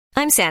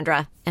I'm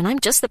Sandra, and I'm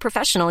just the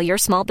professional your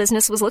small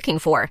business was looking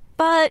for.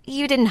 But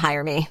you didn't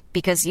hire me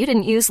because you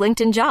didn't use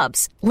LinkedIn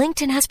Jobs.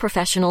 LinkedIn has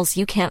professionals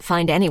you can't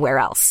find anywhere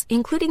else,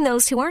 including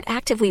those who aren't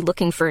actively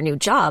looking for a new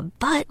job,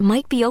 but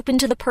might be open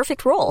to the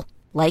perfect role,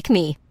 like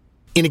me.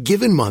 In a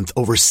given month,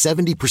 over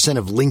 70%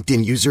 of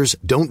LinkedIn users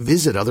don't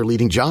visit other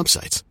leading job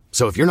sites.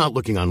 So if you're not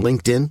looking on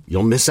LinkedIn,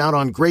 you'll miss out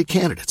on great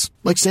candidates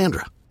like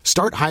Sandra.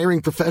 Start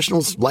hiring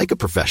professionals like a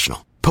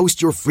professional.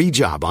 Post your free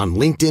job on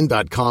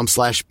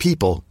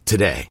linkedin.com/people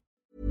today.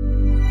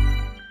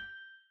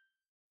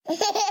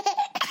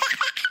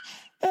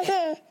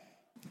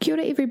 Kia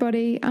ora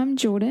everybody, I'm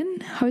Jordan,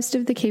 host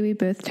of the Kiwi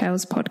Birth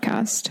Tales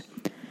podcast.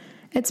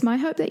 It's my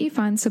hope that you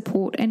find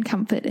support and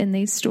comfort in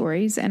these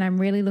stories, and I'm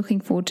really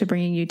looking forward to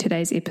bringing you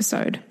today's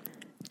episode.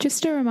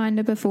 Just a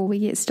reminder before we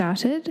get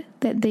started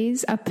that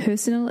these are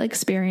personal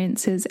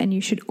experiences and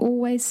you should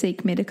always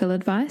seek medical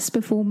advice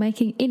before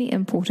making any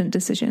important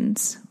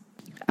decisions.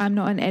 I'm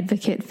not an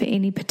advocate for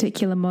any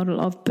particular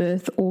model of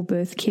birth or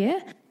birth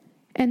care,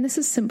 and this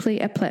is simply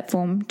a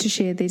platform to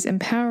share these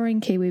empowering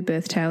Kiwi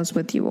birth tales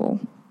with you all.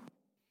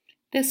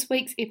 This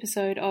week's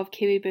episode of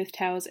Kiwi Birth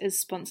Tales is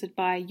sponsored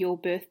by Your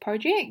Birth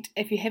Project.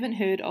 If you haven't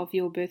heard of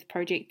Your Birth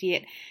Project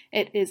yet,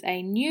 it is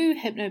a new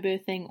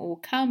hypnobirthing or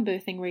calm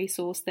birthing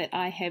resource that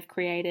I have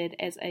created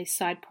as a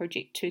side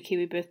project to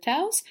Kiwi Birth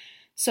Tales.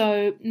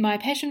 So my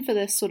passion for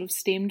this sort of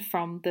stemmed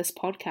from this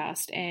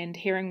podcast and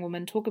hearing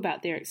women talk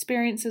about their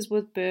experiences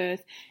with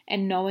birth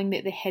and knowing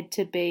that there had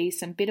to be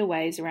some better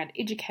ways around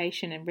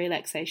education and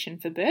relaxation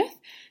for birth.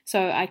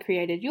 So I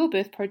created Your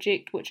Birth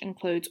Project, which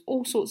includes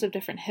all sorts of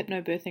different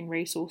hypnobirthing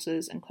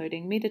resources,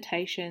 including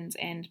meditations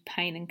and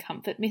pain and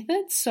comfort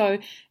methods. So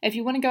if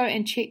you want to go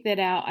and check that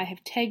out, I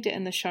have tagged it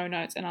in the show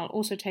notes, and I'll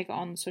also take it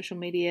on social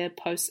media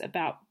posts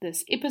about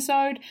this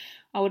episode.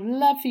 I would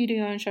love for you to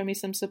go and show me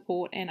some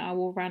support, and I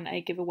will run a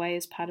giveaway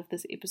as part of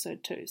this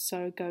episode too,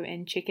 so go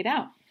and check it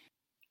out.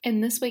 In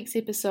this week's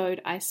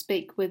episode, I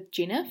speak with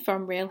Jenna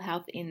from Real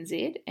Health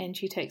NZ, and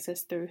she takes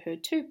us through her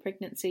 2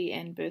 pregnancy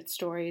and birth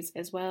stories,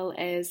 as well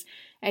as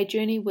a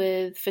journey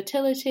with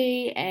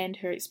fertility and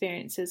her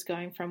experiences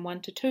going from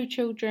 1 to 2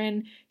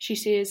 children. She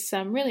shares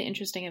some really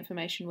interesting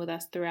information with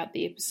us throughout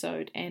the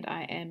episode, and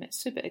I am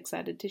super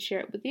excited to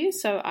share it with you,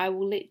 so I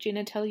will let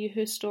Jenna tell you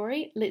her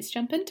story. Let's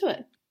jump into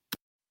it.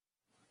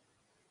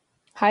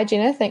 Hi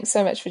Jenna, thanks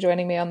so much for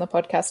joining me on the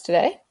podcast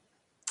today.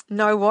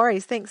 No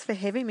worries, thanks for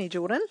having me,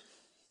 Jordan.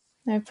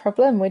 No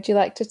problem. Would you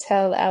like to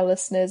tell our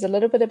listeners a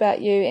little bit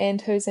about you and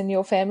who's in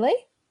your family?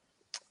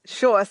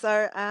 Sure,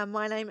 so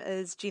my name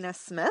is Jenna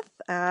Smith.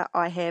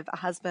 I have a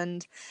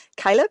husband,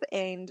 Caleb,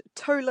 and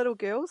 2 little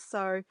girls.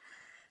 So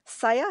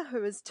Saya,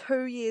 who is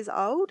 2 years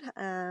old,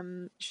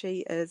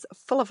 she is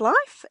full of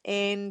life,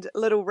 and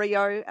little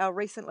Rio, our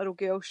recent little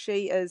girl,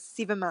 she is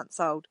 7 months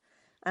old.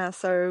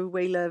 So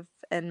we live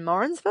in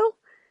Morrinsville.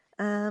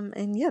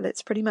 And yeah,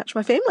 that's pretty much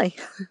my family.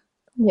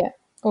 Yeah,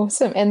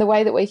 awesome. And the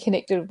way that we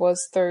connected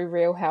was through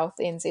Real Health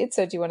NZ.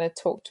 So do you want to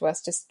talk to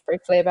us just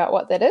briefly about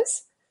what that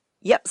is?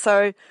 Yep.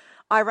 So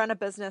I run a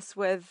business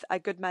with a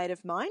good mate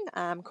of mine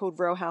called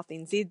Real Health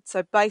NZ.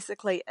 So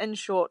basically, in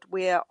short,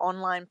 we're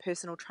online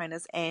personal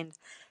trainers and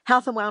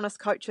health and wellness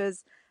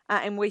coaches,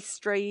 and we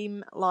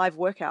stream live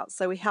workouts.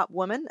 So we help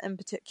women, and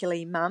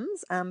particularly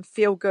mums,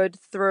 feel good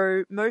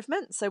through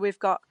movement. So we've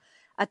got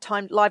a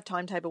live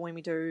timetable when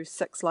we do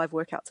 6 live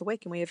workouts a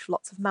week, and we have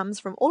lots of mums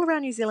from all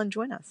around New Zealand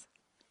join us.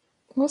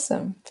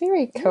 Awesome.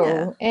 Very cool.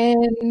 Yeah.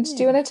 And do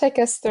you want to take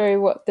us through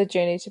what the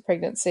journey to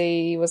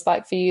pregnancy was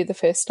like for you the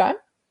first time?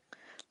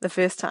 The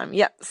first time,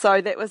 yep.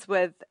 So that was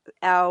with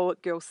our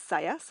girl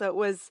Saya. So it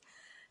was,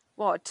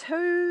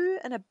 2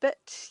 and a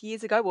bit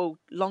years ago, well,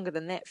 longer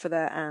than that for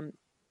the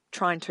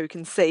trying to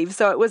conceive.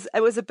 So it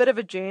was a bit of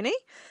a journey.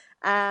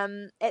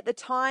 At the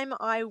time,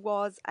 I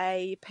was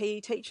a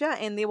PE teacher,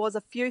 and there was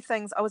a few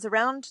things. I was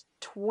around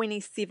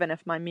 27,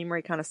 if my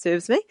memory kind of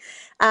serves me,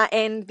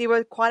 and there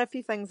were quite a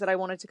few things that I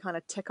wanted to kind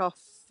of tick off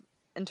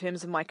in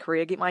terms of my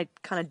career, get my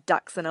kind of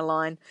ducks in a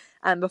line,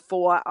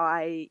 before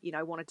I,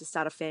 wanted to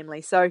start a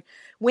family. So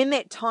when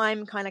that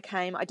time kind of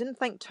came, I didn't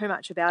think too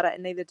much about it,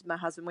 and neither did my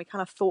husband. We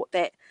kind of thought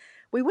that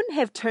we wouldn't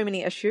have too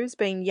many issues.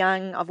 Being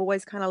young, I've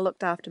always kind of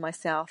looked after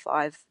myself.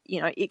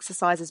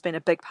 Exercise has been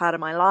a big part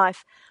of my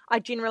life. I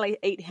generally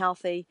eat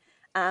healthy.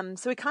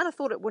 So we kind of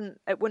thought it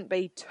wouldn't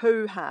be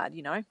too hard,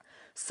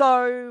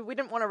 So we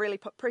didn't want to really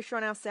put pressure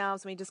on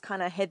ourselves. And we just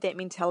kind of had that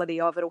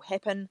mentality of it'll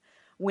happen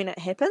when it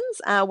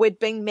happens. We'd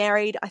been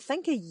married, I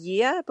think, a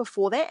year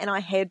before that, and I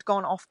had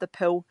gone off the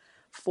pill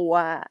so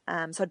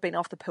I'd been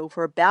off the pill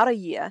for about a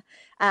year,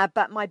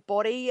 but my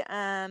body,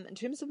 in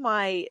terms of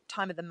my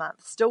time of the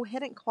month, still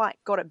hadn't quite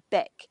got it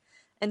back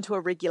into a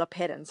regular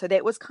pattern. So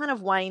that was kind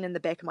of weighing in the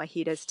back of my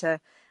head as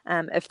to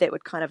if that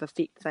would kind of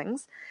affect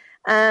things.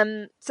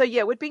 So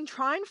yeah, we'd been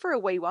trying for a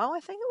wee while. I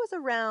think it was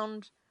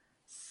around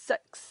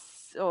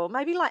 6 or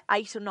maybe like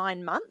 8 or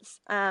 9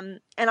 months.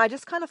 And I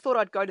just kind of thought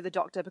I'd go to the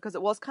doctor because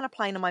it was kind of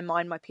playing on my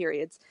mind, my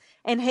periods.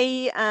 And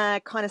he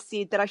kind of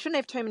said that I shouldn't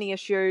have too many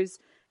issues.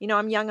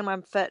 I'm young and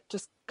I'm fit,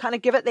 just kind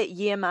of give it that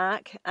year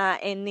mark.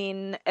 And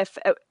then if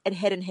it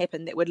hadn't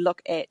happened, that would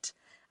look at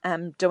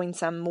doing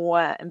some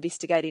more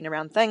investigating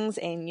around things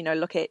and,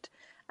 look at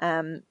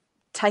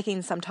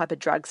taking some type of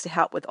drugs to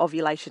help with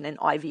ovulation and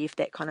IVF,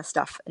 that kind of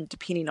stuff, and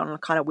depending on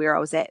kind of where I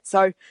was at.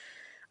 So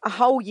a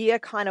whole year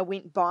kind of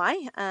went by.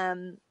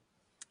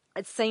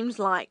 It seems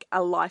like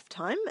a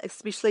lifetime,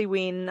 especially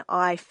when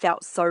I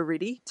felt so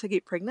ready to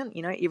get pregnant.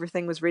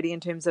 Everything was ready in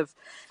terms of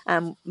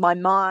my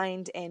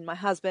mind and my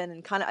husband,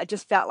 and kind of I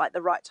just felt like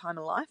the right time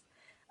in life.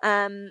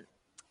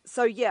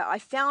 So yeah, I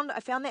found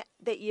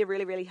that year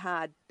really, really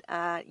hard.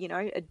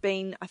 It'd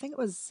been, I think it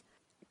was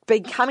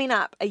been coming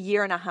up a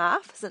year and a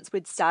half since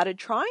we'd started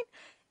trying,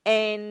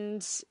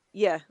 and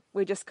yeah,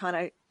 we just kind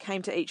of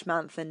came to each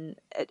month and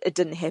it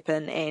didn't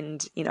happen,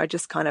 and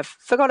just kind of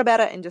forgot about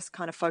it and just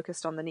kind of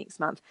focused on the next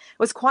month. It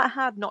was quite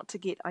hard not to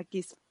get, I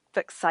guess,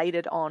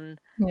 fixated on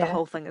the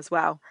whole thing as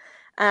well.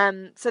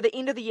 So the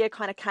end of the year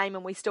kind of came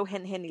and we still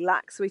hadn't had any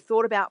luck, so we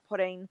thought about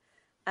putting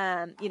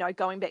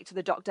going back to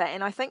the doctor.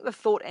 And I think the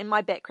thought, in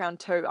my background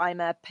too, I'm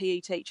a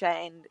PE teacher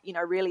and,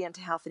 really into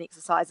health and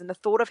exercise, and the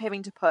thought of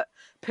having to put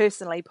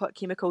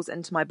chemicals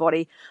into my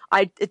body,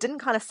 it didn't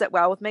kind of sit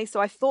well with me. So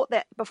I thought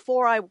that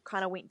before I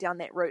kind of went down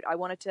that route, I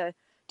wanted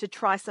to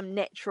try some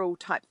natural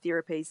type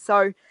therapies.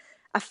 So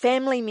a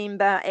family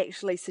member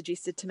actually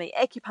suggested to me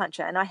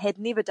acupuncture, and I had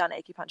never done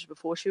acupuncture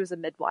before. She was a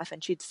midwife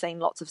and she'd seen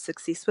lots of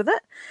success with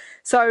it.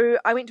 So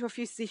I went to a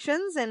few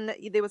sessions and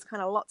there was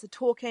kind of lots of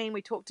talking.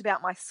 We talked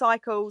about my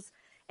cycles,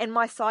 and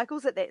my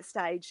cycles at that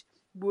stage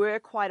were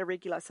quite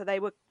irregular. So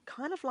they were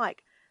kind of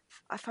like,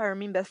 if I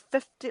remember,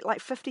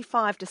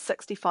 55 to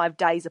 65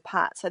 days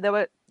apart. So they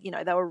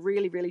were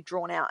really, really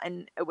drawn out,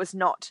 and it was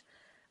not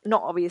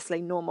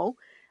obviously normal.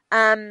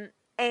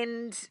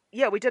 And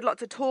yeah, we did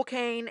lots of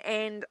talking,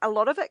 and a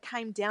lot of it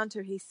came down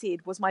to, he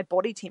said, was my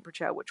body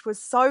temperature, which was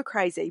so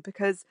crazy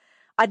because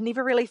I'd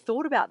never really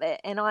thought about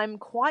that. And I'm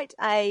quite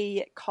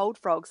a cold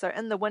frog. So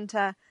in the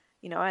winter,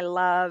 I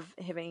love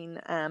having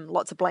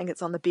lots of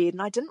blankets on the bed,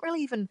 and I didn't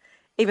really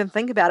even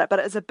think about it, but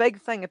it's a big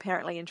thing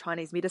apparently in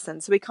Chinese medicine.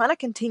 So we kind of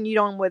continued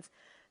on with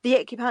the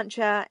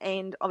acupuncture,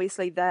 and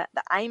obviously the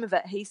aim of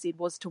it, he said,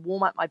 was to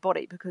warm up my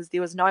body, because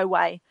there was no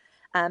way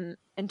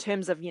in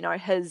terms of,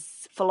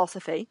 his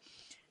philosophy,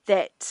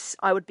 that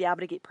I would be able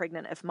to get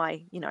pregnant if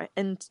my,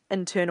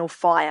 internal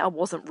fire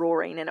wasn't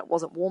roaring and it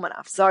wasn't warm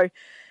enough. So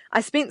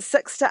I spent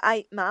 6 to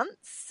 8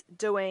 months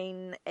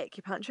doing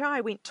acupuncture.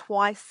 I went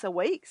twice a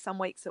week. Some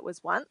weeks it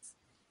was once,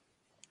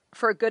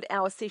 for a good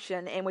hour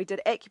session. And we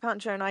did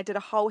acupuncture, and I did a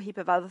whole heap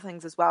of other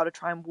things as well to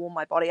try and warm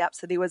my body up.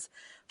 So there was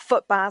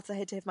foot baths. I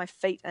had to have my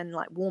feet in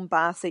like warm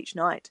baths each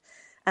night.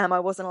 I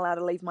wasn't allowed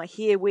to leave my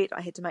hair wet.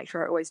 I had to make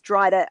sure I always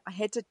dried it. I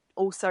had to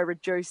also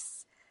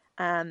reduce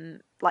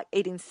like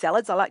eating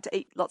salads. I like to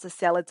eat lots of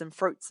salads and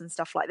fruits and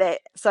stuff like that.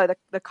 So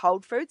the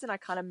cold foods, and I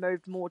kind of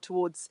moved more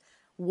towards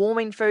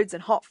warming foods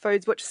and hot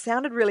foods, which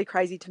sounded really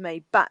crazy to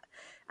me. But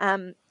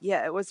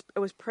it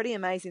was pretty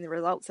amazing, the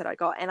results that I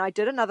got. And I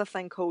did another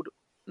thing called,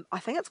 I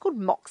think it's called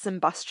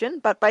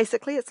moxibustion, but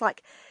basically it's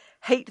like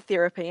heat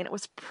therapy, and it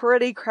was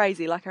pretty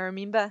crazy. Like, I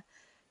remember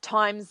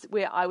times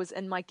where I was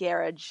in my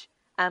garage,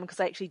 because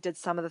I actually did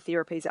some of the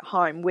therapies at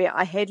home, where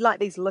I had like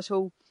these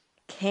little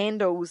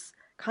candles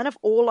kind of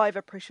all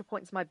over pressure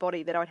points in my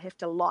body that I'd have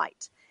to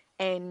light.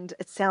 And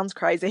it sounds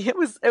crazy. It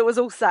was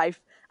all safe,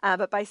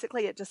 but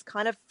basically it just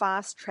kind of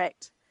fast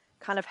tracked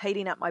kind of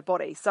heating up my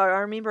body. So I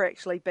remember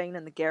actually being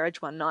in the garage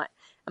one night,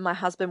 and my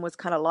husband was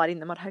kind of lighting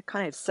them. I'd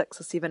kind of have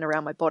 6 or 7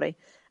 around my body.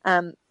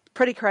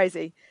 Pretty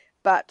crazy,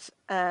 but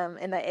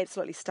and they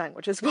absolutely stunk,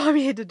 which is why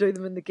we had to do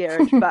them in the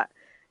garage. But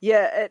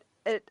yeah,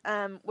 it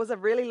was a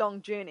really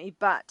long journey.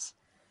 But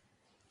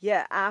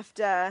yeah,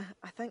 after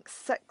I think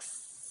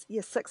 6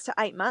 to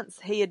 8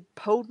 months, he had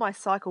pulled my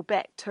cycle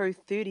back to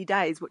 30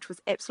 days, which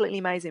was absolutely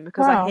amazing,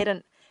 because I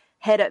hadn't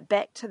had it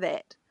back to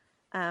that,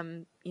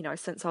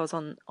 since I was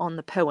on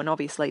the pill. And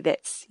obviously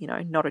that's,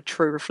 not a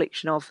true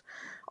reflection of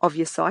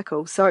your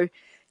cycle. So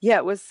yeah,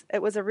 it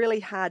was a really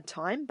hard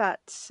time,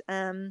 but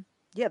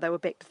they were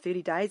back to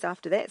 30 days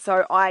after that.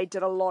 So I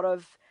did a lot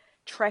of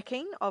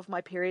tracking of my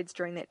periods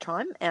during that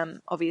time.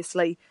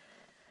 Obviously,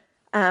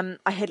 I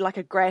had like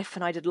a graph,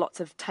 and I did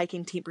lots of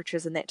taking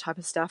temperatures and that type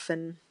of stuff.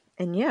 And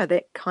yeah,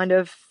 that kind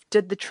of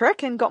did the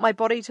trick and got my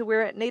body to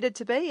where it needed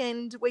to be,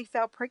 and we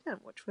fell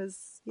pregnant, which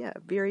was,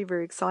 very,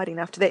 very exciting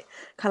after that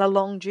kind of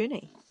long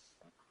journey.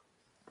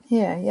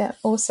 Yeah,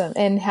 awesome.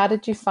 And how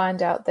did you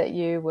find out that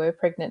you were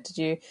pregnant? Did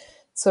you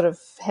sort of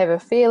have a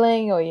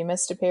feeling, or you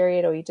missed a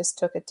period, or you just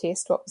took a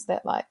test? What was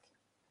that like?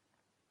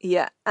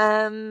 Yeah,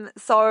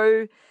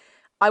 so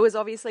I was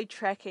obviously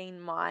tracking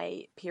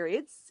my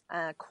periods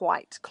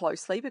quite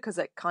closely, because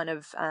it kind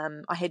of,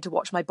 I had to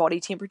watch my body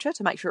temperature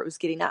to make sure it was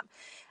getting up.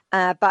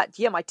 But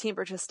yeah, my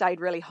temperature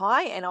stayed really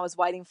high, and I was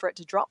waiting for it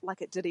to drop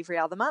like it did every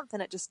other month,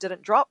 and it just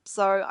didn't drop.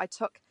 So I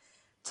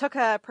took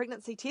a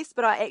pregnancy test,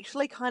 but I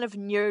actually kind of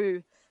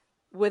knew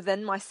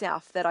within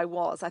myself that I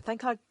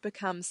think I'd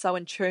become so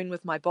in tune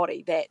with my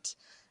body that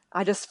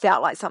I just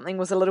felt like something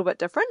was a little bit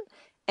different.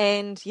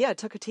 And yeah,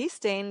 took a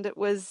test and it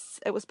was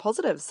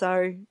positive.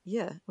 So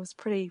yeah, it was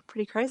pretty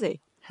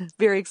crazy.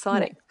 Very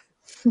exciting.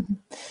 Yeah.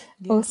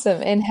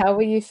 Awesome. And how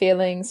were you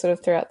feeling sort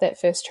of throughout that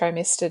first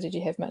trimester? Did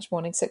you have much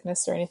morning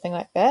sickness or anything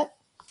like that?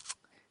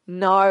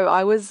 No,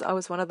 I was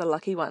one of the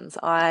lucky ones.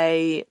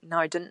 I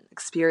didn't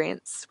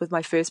experience with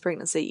my first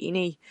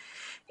pregnancy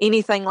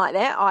anything like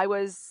that. I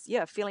was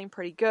feeling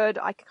pretty good.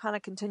 I kind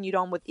of continued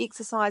on with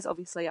exercise.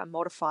 Obviously, I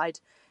modified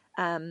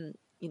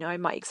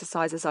my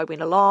exercise as I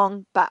went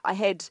along, but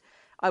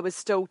I was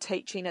still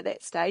teaching at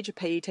that stage, a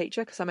PE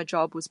teacher, because my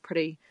job was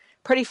pretty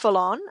full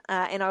on,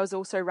 and I was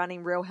also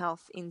running Real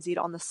Health NZ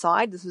on the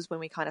side. This is when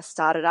we kind of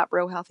started up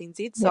Real Health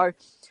NZ, so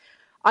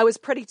I was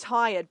pretty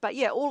tired. But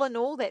yeah, all in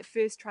all, that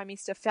first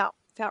trimester felt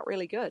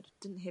really good.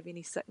 Didn't have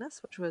any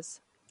sickness, which was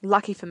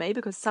lucky for me,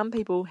 because some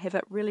people have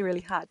it really,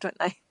 really hard, don't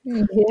they?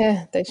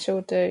 Yeah, they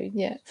sure do.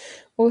 Yeah.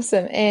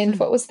 Awesome. And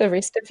what was the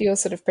rest of your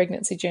sort of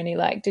pregnancy journey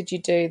like? Did you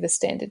do the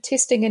standard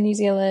testing in New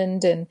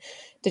Zealand, and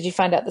did you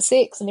find out the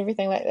sex and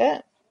everything like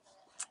that?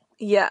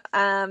 Yeah,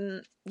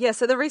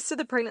 so the rest of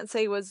the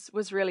pregnancy was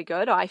really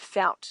good. I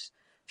felt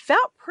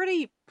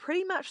pretty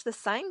much the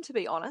same, to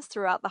be honest,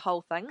 throughout the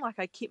whole thing. Like,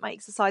 I kept my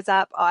exercise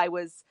up. I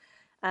was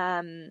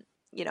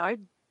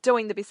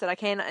doing the best that I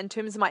can in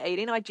terms of my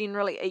eating. I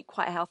generally eat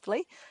quite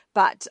healthily,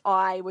 but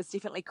I was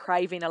definitely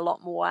craving a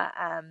lot more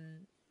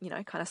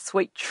kind of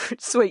sweet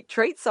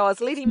treats. So I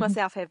was letting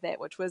myself have that,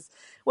 which was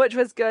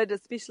good,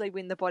 especially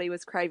when the body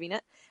was craving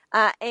it.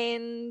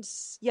 And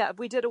yeah,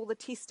 we did all the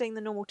testing,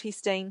 the normal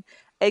testing,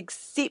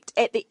 except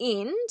at the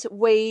end,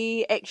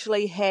 we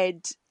actually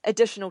had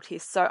additional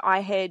tests. So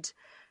I had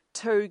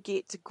to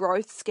get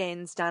growth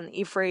scans done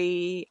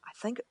I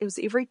think it was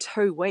every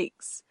 2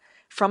 weeks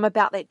from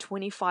about that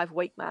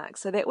 25-week mark.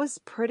 So that was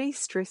pretty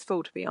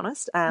stressful, to be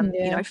honest.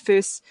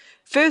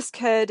 First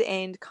kid,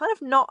 and kind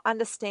of not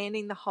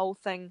understanding the whole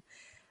thing.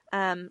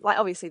 Like,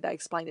 obviously they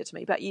explained it to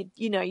me, but you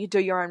do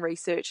your own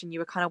research, and you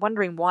were kind of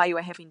wondering why you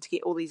were having to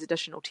get all these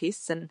additional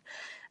tests. And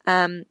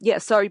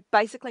so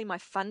basically my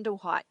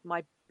fundal height,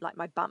 my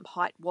bump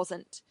height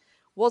wasn't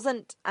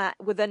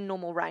within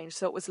normal range,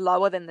 so it was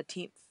lower than the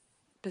 10th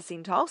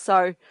percentile.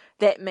 So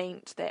that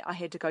meant that I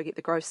had to go get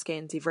the growth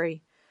scans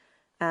every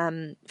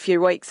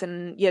few weeks.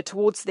 And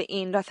towards the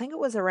end, I think it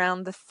was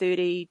around the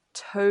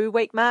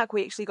 32-week mark,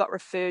 we actually got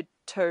referred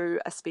to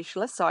a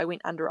specialist. So I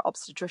went under an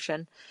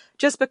obstetrician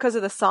just because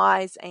of the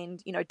size,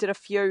 and did a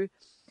few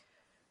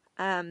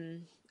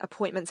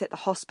appointments at the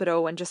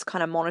hospital, and just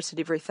kind of monitored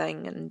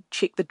everything and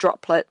checked the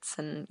droplets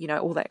and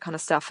all that kind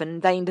of stuff.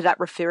 And they ended up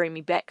referring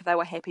me back. They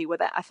were happy with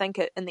it. I think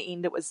in the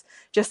end, it was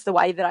just the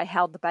way that I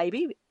held the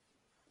baby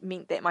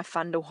meant that my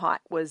fundal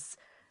height was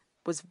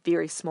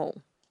very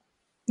small.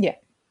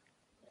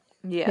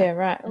 Yeah,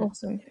 right.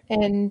 Awesome.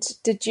 And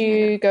did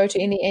you go to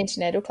any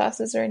antenatal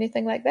classes or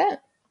anything like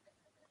that?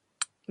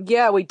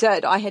 Yeah, we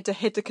did. I had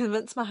to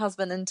convince my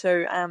husband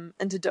into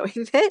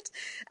doing that.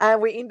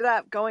 We ended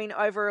up going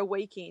over a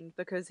weekend,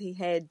 because he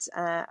had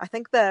I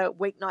think the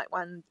weeknight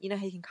one, he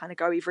can kind of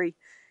go every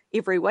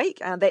week.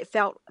 That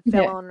fell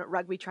on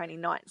rugby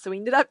training night, so we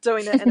ended up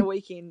doing it in a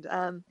weekend.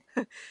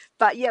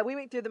 But yeah, we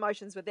went through the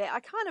motions with that. I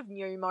kind of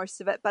knew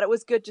most of it, but it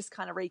was good just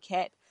kind of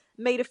recap,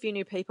 meet a few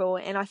new people,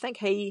 and I think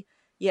he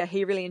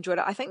really enjoyed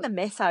it. I think the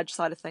massage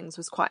side of things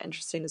was quite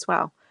interesting as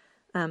well.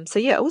 So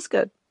yeah, it was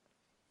good.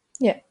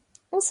 Yeah.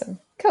 Awesome.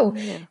 Cool.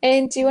 Yeah.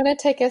 And do you want to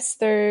take us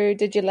through,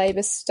 did your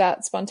labour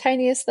start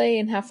spontaneously,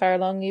 and how far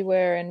along you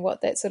were, and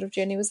what that sort of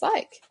journey was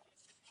like?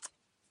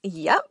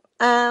 Yep.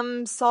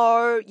 It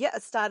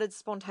started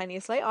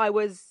spontaneously. I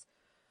was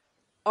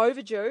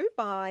overdue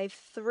by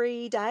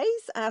 3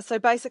 days. So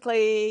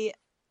basically,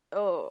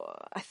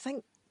 I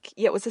think,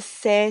 it was a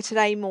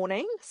Saturday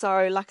morning.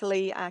 So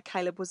luckily,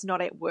 Caleb was not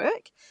at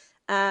work,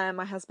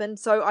 my husband.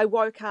 So I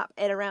woke up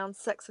at around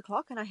 6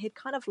 o'clock, and I had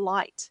kind of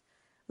light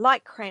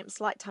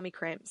cramps, light tummy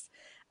cramps.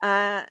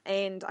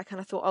 And I kind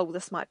of thought, oh,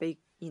 this might be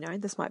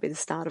the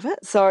start of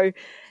it. So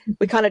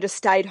we kind of just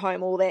stayed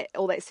home all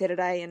that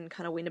Saturday, and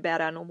kind of went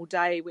about our normal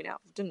day. Went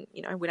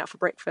out for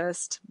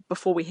breakfast.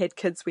 Before we had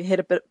kids, we had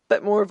a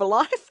bit more of a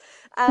life.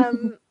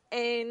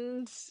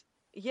 And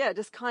yeah,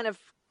 just kind of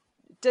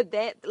did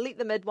that, let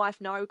the midwife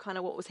know kind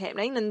of what was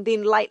happening. And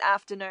then late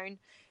afternoon,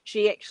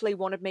 she actually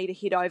wanted me to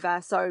head over.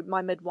 So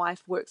my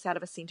midwife works out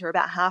of a centre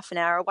about half an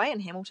hour away in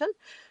Hamilton.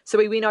 So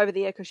we went over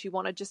there because she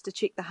wanted just to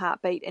check the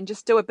heartbeat and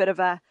just do a bit of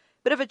a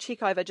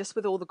check over, just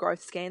with all the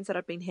growth scans that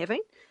I'd been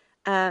having.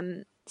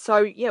 So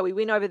yeah, we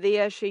went over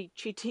there. She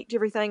checked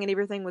everything, and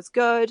everything was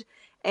good.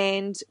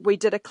 And we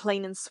did a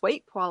clean and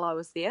sweep while I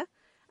was there,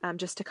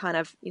 just to kind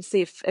of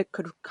see if it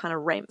could kind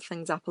of ramp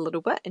things up a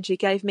little bit. And she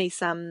gave me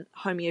some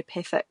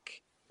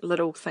homeopathic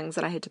little things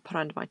that I had to put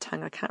under my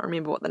tongue. I can't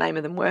remember what the name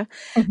of them were.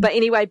 But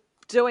anyway,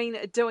 doing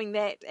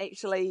that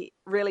actually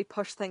really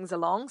pushed things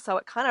along. So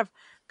it kind of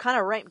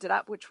ramped it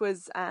up, which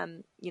was,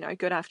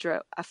 good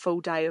after a full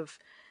day of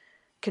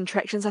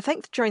contractions. I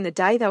think during the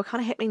day they were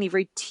kind of happening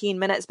every 10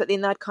 minutes, but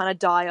then they'd kind of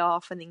die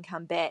off and then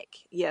come back.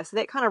 Yeah, so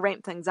that kind of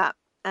ramped things up.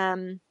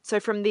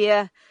 So from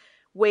there,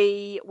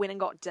 we went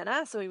and got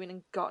dinner. So we went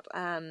and got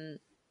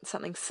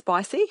something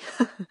spicy.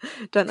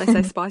 Don't they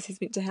say spicy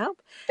is meant to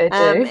help? They do.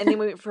 And then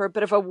we went for a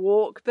bit of a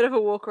walk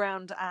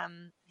around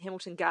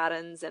Hamilton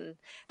Gardens, and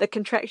the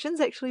contractions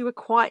actually were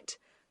quite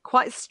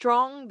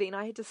strong. Then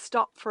I had to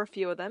stop for a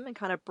few of them and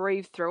kind of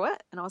breathe through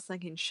it. And I was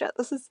thinking, shit,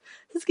 this is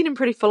getting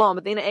pretty full on.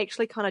 But then it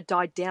actually kind of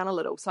died down a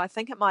little. So I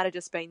think it might have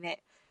just been that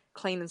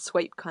clean and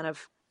sweep kind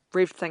of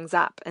revved things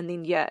up. And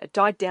then it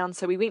died down.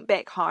 So we went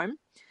back home.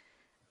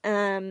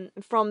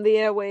 From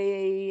there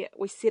we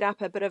set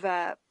up a bit of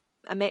a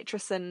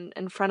mattress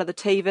in front of the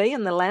TV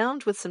in the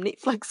lounge with some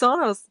Netflix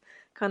on. I was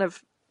kind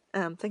of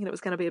thinking it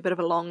was going to be a bit of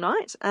a long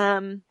night.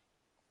 And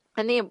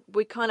then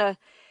we kind of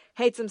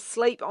had some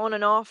sleep on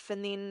and off,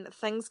 and then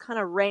things kind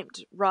of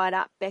ramped right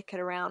up back at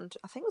around,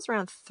 I think it was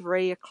around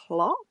 3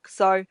 o'clock.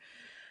 So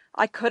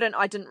I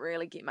didn't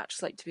really get much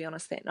sleep, to be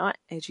honest, that night,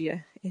 as you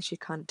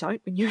kind of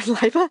don't when you're in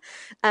labour.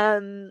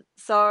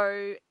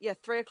 So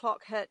 3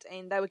 o'clock hit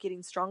and they were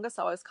getting stronger.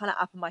 So I was kind of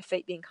up on my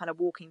feet then, kind of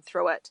walking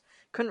through it.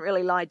 Couldn't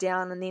really lie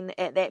down. And then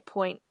at that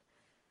point,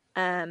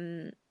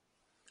 I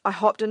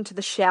hopped into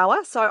the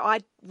shower. So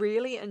I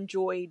really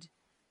enjoyed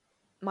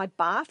my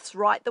baths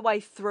right the way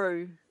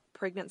through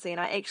pregnancy. And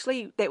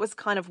that was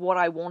kind of what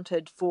I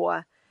wanted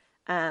for,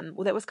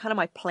 that was kind of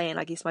my plan,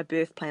 I guess, my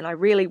birth plan. I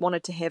really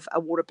wanted to have a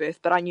water birth,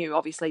 but I knew,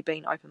 obviously,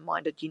 being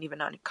open-minded, you never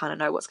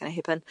know what's going to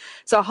happen.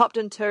 So I hopped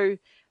into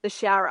the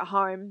shower at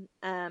home,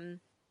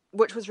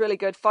 which was really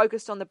good,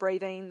 focused on the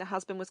breathing. The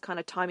husband was kind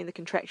of timing the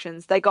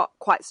contractions. They got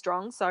quite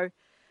strong, so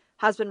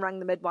husband rang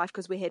the midwife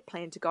because we had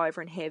planned to go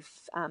over and have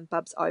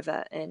Bubs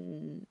over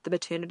in the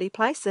maternity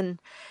place.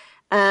 And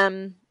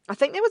I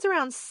think that was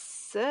around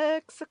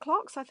 6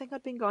 o'clock, so I think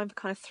I'd been going for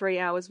kind of 3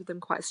 hours with them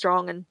quite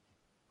strong, and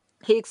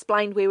he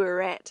explained where we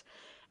were at,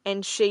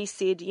 and she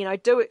said,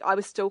 do it. I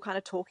was still kind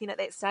of talking at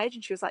that stage,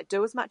 and she was like,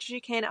 do as much as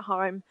you can at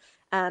home,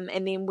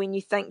 and then when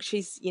you think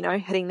she's,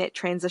 hitting that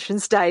transition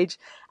stage,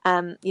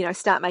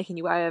 start making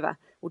your way over,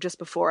 or just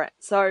before it.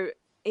 So,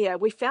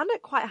 we found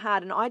it quite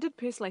hard, and I did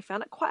personally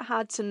found it quite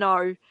hard to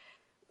know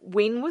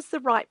when was the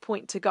right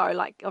point to go.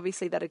 Like,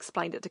 obviously that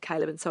explained it to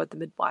Caleb, and so had the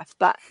midwife,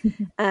 but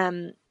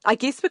I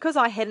guess because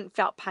I hadn't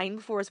felt pain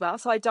before as well,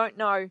 so I don't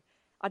know,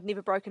 I'd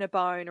never broken a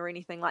bone or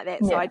anything like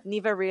that, so I'd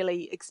never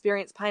really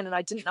experienced pain, and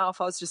I didn't know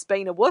if I was just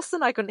being a wuss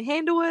and I couldn't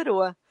handle it,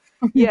 or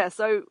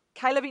so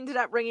Caleb ended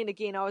up ringing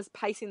again. I was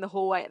pacing the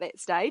hallway at that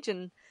stage,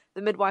 and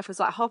the midwife was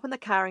like, hop in the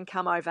car and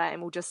come over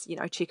and we'll just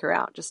check her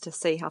out just to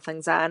see how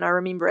things are. And I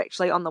remember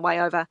actually on the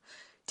way over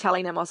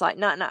telling him, I was like,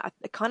 no,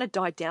 it kind of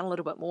died down a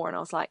little bit more, and I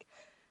was like,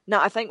 no,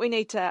 I think we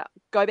need to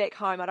go back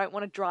home. I don't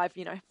want to drive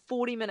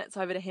 40 minutes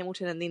over to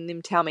Hamilton and then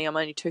them tell me I'm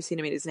only 2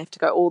 centimetres and have to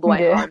go all the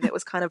way home. That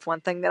was kind of one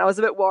thing that I was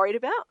a bit worried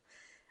about.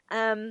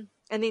 And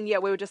then, we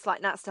were just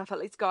like, nah, stuff it,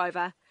 let's go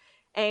over.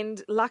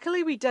 And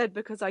luckily we did,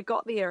 because I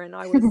got there and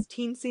I was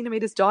 10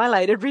 centimetres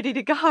dilated, ready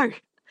to go.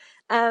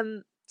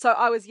 So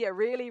I was,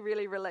 really,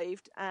 really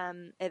relieved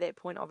at that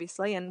point,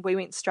 obviously. And we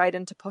went straight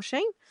into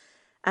pushing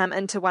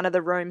into one of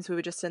the rooms. We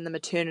were just in the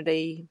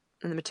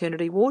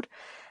maternity ward.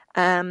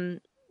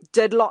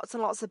 Did lots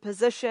and lots of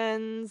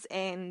positions,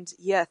 and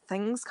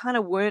things kind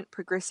of weren't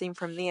progressing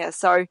from there.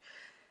 So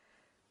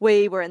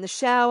we were in the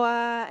shower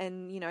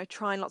and,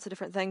 trying lots of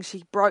different things.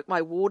 She broke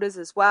my waters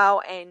as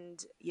well,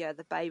 and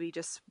the baby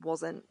just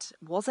wasn't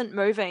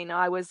moving.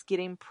 I was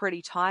getting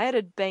pretty tired.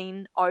 It'd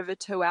been over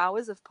 2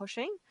 hours of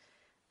pushing.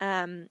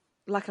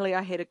 Luckily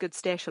I had a good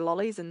stash of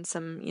lollies and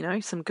some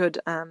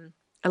good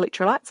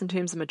electrolytes in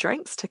terms of my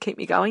drinks to keep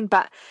me going.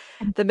 But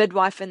the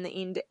midwife in the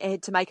end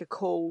had to make a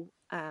call,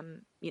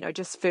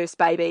 just first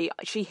baby.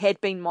 She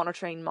had been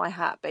monitoring my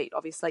heartbeat,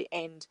 obviously,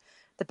 and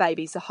the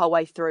baby's the whole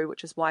way through,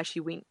 which is why she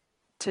went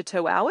to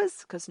 2 hours,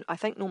 because I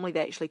think normally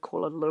they actually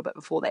call it a little bit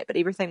before that, but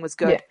everything was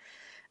good.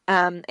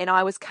 And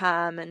I was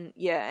calm, and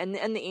and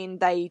in the end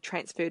they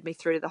transferred me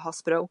through to the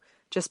hospital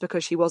just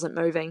because she wasn't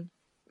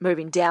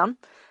moving down.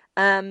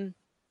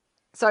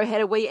 So I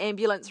had a wee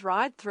ambulance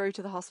ride through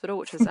to the hospital,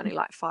 which was only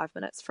like 5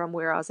 minutes from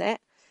where I was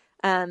at.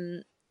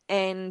 And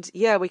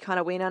we kind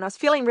of went in. I was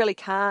feeling really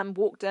calm,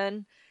 walked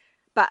in,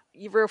 but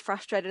you're real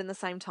frustrated in the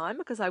same time,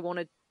 because I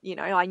wanted,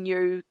 I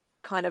knew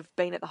kind of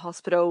being at the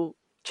hospital,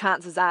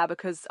 chances are,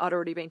 because I'd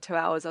already been 2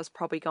 hours, I was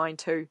probably going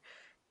to,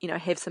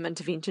 have some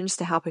interventions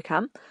to help her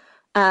come.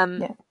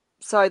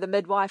 So the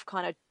midwives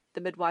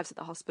at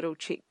the hospital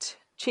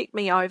checked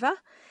me over,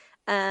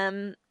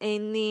 and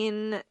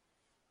then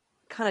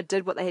kind of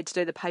did what they had to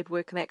do, the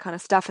paperwork and that kind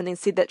of stuff, and then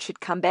said that she'd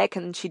come back,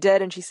 and she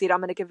did, and she said, I'm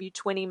going to give you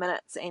 20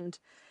 minutes, and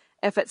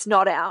if it's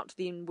not out,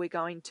 then we're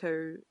going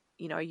to,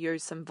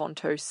 use some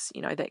Ventouse,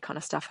 that kind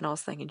of stuff. And I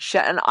was thinking,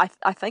 shit. And I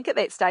think at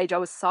that stage I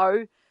was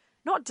so,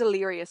 not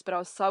delirious, but I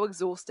was so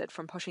exhausted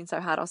from pushing so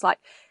hard. I was like,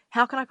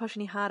 how can I push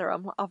any harder?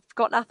 I've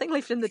got nothing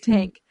left in the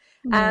tank.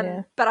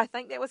 But I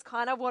think that was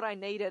kind of what I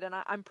needed, and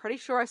I'm pretty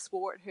sure I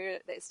swore at her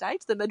at that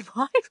stage, the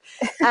midwife.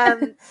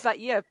 But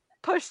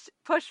pushed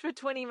for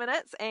 20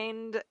 minutes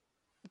and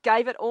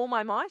gave it all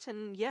my might,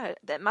 and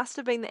that must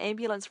have been the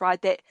ambulance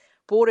ride that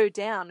brought her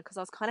down, because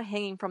I was kind of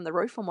hanging from the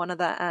roof on one of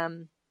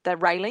the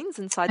railings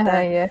inside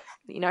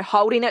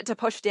holding it to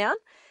push down,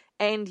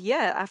 And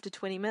yeah, after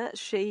 20 minutes,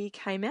 she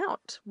came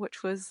out,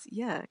 which was,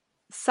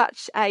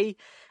 such a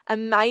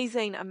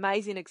amazing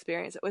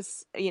experience. It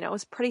was, it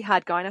was pretty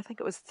hard going. I think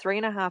it was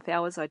 3.5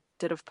 hours I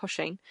did of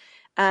pushing.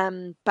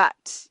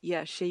 But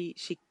yeah,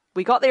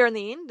 we got there in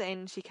the end,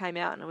 and she came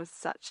out, and it was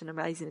such an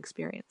amazing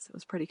experience. It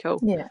was pretty cool.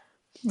 Yeah.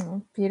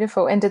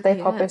 Beautiful. And did they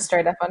pop her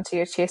straight up onto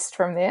your chest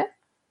from there?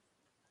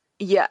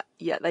 Yeah,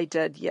 they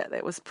did. Yeah,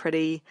 that was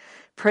pretty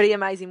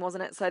amazing,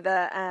 wasn't it? So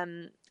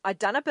I'd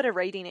done a bit of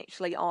reading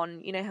actually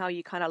on, how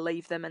you kind of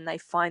leave them and they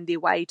find their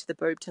way to the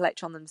boob to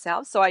latch on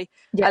themselves. So I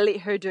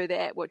let her do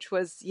that, which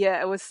was,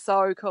 it was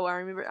so cool. I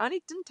remember it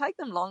only didn't take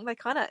them long. They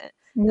kind of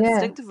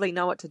instinctively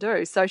know what to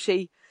do. So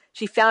she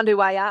found her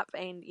way up,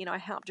 and, I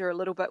helped her a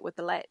little bit with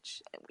the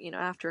latch,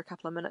 after a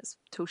couple of minutes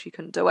till she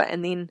couldn't do it.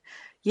 And then,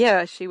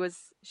 she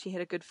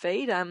had a good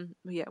feed.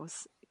 It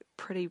was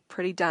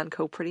pretty darn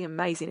cool, pretty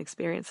amazing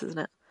experience, isn't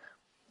it?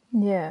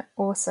 Yeah,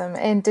 awesome.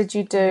 And did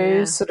you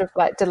do sort of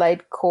like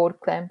delayed cord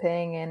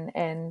clamping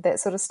and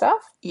that sort of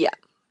stuff? Yeah,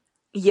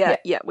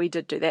 we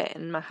did do that.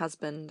 And my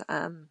husband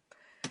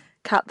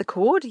cut the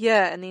cord,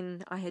 and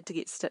then I had to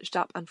get stitched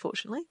up,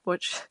 unfortunately,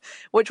 which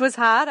was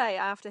hard,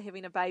 after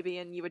having a baby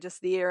and you were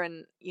just there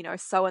and,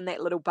 so in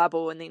that little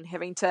bubble, and then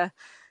having to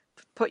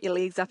put your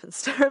legs up in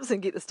stirrups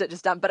and get the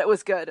stitches done. But it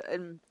was good,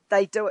 and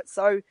they do it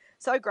so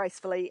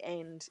gracefully,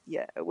 and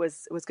it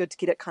was good to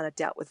get it kind of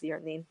dealt with there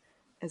and then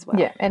as well.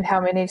 Yeah, and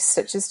how many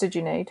stitches did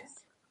you need?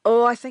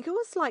 Oh, I think it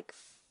was like,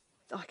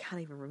 I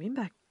can't even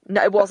remember.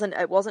 No, it wasn't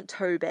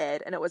too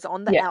bad, and it was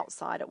on the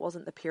outside. It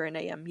wasn't the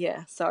perineum.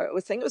 Yeah, so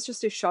I think it was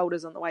just her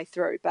shoulders on the way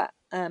through. But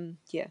I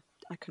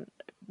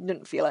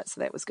didn't feel it,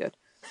 so that was good.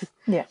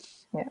 Yeah,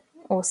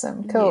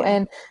 awesome, cool.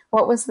 And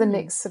what was the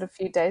next sort of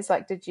few days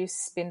like? Did you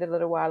spend a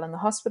little while in the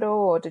hospital,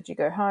 or did you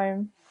go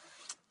home?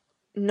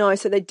 No,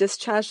 so they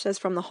discharged us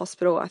from the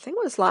hospital. I think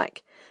it was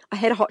like I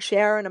had a hot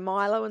shower and a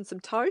Milo and some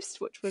toast,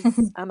 which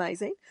was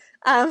amazing.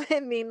 And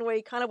then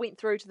we kind of went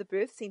through to the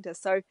birth centre.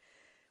 So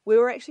we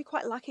were actually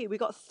quite lucky. We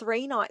got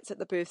 3 nights at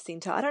the birth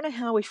centre. I don't know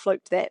how we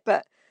fluked that,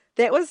 but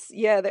that was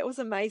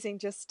amazing.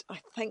 Just, I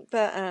think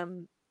that,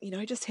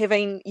 just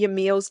having your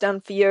meals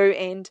done for you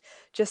and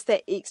just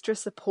that extra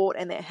support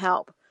and that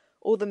help,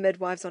 all the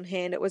midwives on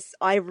hand.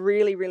 I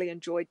really, really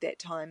enjoyed that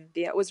time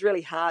there. It was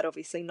really hard,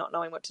 obviously, not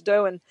knowing what to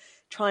do and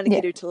trying to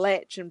get her to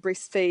latch and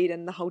breastfeed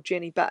and the whole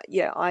journey. But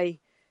I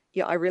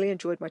really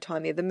enjoyed my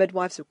time there. The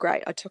midwives were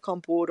great. I took on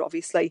board,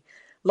 obviously,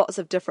 lots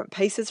of different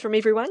pieces from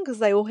everyone because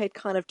they all had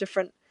kind of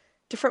different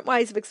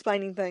ways of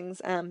explaining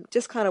things.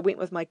 Just kind of went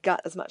with my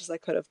gut as much as I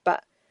could have.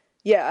 But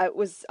I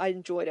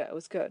enjoyed it. It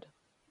was good,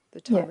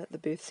 the time at the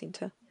birth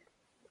centre.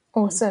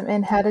 Awesome.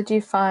 And how did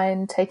you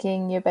find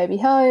taking your baby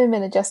home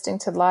and adjusting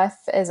to life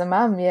as a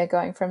mum? Yeah,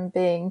 going from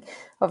being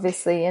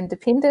obviously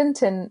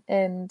independent and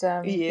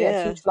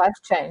huge life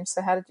change.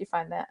 So how did you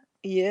find that?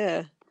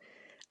 Yeah.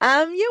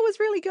 It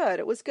was really good.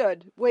 It was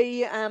good.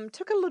 We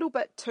took a little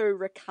bit to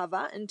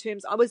recover in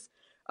terms. I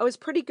was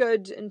pretty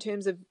good in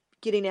terms of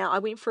getting out. I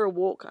went for a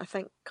walk, I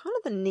think, kind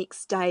of the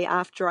next day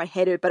after I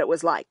had her, but it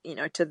was like,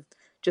 to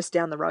just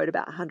down the road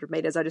about 100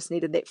 metres. I just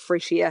needed that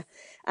fresh air.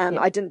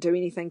 I didn't do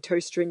anything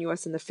too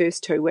strenuous in the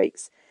first 2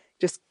 weeks,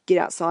 just get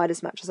outside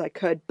as much as I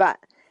could. But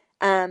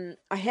I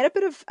had a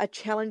bit of a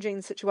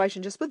challenging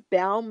situation just with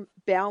bowel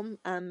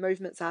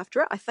movements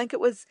after it. I think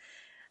it was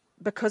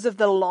because of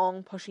the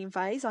long pushing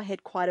phase. I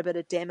had quite a bit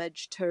of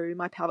damage to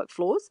my pelvic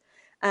floors.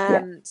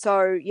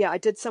 So I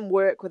did some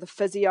work with a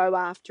physio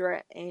after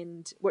it,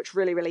 and which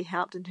really, really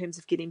helped in terms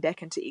of getting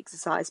back into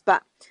exercise.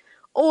 But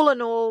all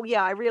in all,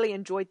 I really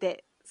enjoyed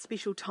that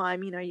special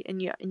time, in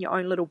your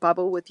own little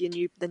bubble with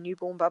the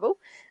newborn bubble.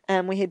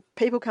 We had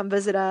people come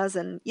visit us,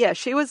 and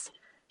she was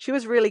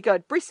really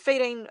good.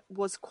 Breastfeeding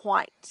was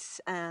quite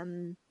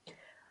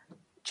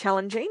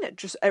challenging.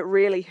 It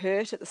really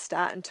hurt at the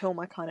start until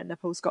my kind of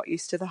nipples got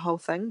used to the whole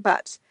thing.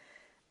 But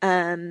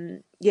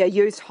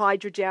used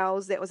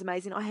hydrogels. That was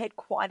amazing. I had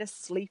quite a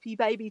sleepy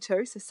baby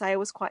too, so Saya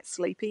was quite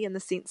sleepy in the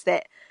sense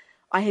that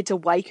I had to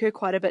wake her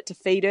quite a bit to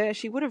feed her.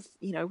 She would have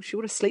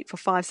slept for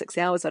 5-6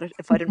 hours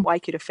if I didn't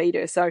wake her to feed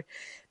her. So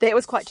that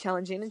was quite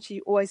challenging, and she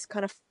always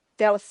kind of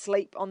fell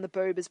asleep on the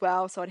boob as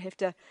well. So I'd have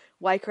to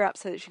wake her up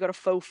so that she got a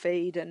full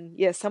feed.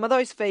 And some of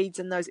those feeds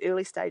in those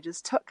early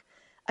stages took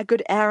a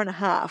good hour and a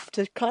half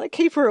to kind of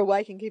keep her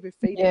awake and keep her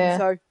feeding. Yeah.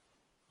 So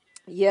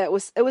it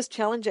was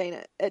challenging.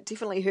 It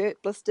definitely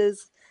hurt,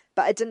 blisters,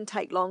 but it didn't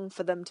take long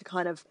for them to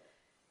kind of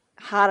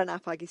harden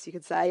up, I guess you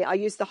could say. I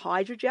used the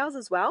hydrogels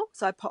as well,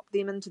 so I popped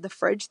them into the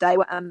fridge. They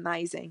were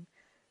amazing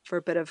for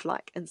a bit of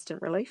like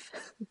instant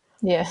relief.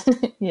 Yeah.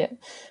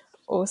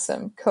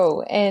 Awesome,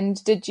 cool.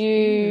 And did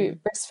you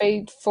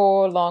breastfeed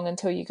for long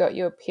until you got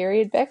your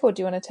period back, or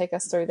do you want to take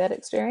us through that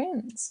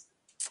experience?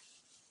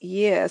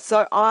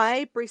 So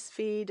I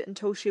breastfed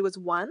until she was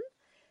 1,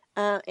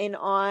 and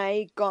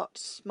I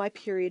got my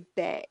period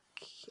back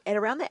at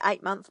around the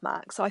 8-month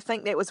mark. So I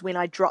think that was when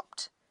I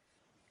dropped.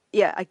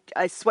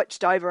 I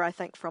switched over, I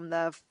think, from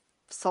the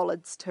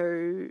solids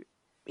to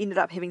ended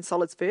up having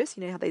solids first.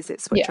 You know how there's that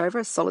switch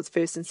over, solids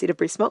first instead of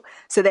breast milk.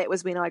 So that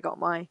was when I got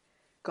my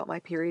got my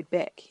period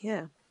back.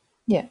 Yeah.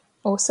 Yeah,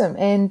 awesome.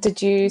 And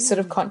did you sort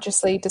of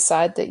consciously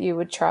decide that you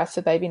would try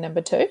for baby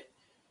number 2?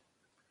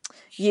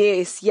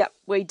 Yes, yep,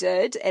 we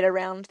did at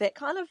around that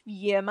kind of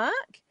year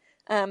mark.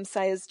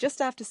 Sayers, just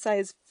after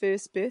Sayers'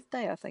 first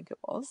birthday, I think it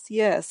was.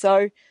 Yeah,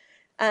 so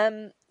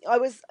I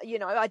was,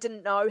 I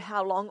didn't know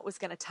how long it was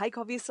going to take,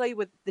 obviously,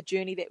 with the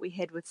journey that we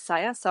had with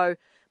Saya. So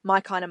my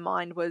kind of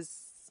mind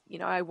was,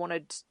 I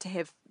wanted to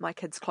have my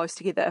kids close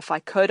together if I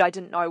could. I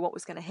didn't know what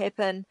was going to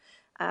happen.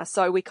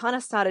 So we kind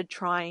of started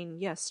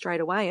trying,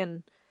 straight away.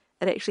 And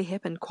it actually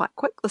happened quite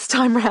quick this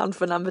time round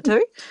for number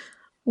 2.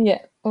 Yeah,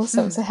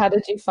 awesome. So how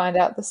did you find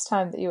out this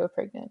time that you were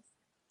pregnant?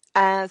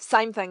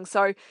 Same thing.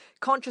 So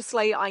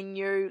consciously, I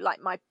knew like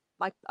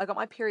I got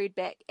my period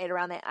back at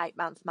around that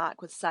 8-month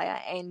mark with Saya,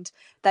 and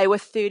they were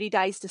 30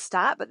 days to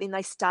start, but then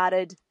they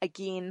started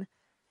again,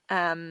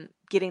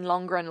 getting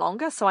longer and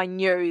longer. So I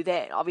knew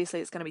that obviously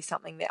it's going to be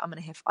something that I'm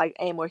going to have. I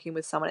am working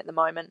with someone at the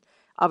moment.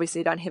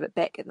 Obviously, I don't have it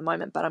back at the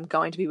moment, but I'm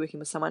going to be working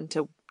with someone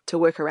to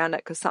work around it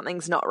because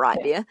something's not right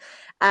there.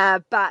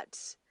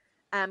 But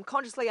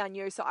consciously I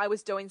knew, so I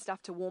was doing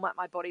stuff to warm up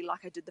my body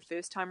like I did the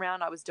first time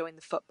round. I was doing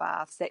the foot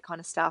baths, that kind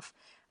of stuff,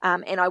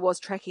 and I was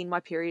tracking my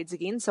periods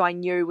again, so I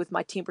knew with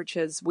my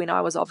temperatures when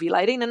I was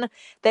ovulating. And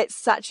that's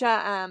such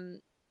a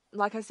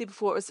like I said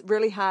before, it was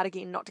really hard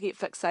again not to get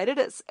fixated.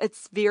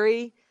 It's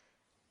very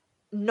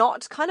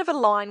not kind of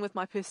align with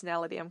my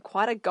personality. I'm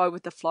quite a go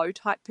with the flow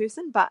type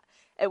person, but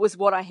it was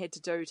what I had to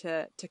do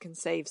to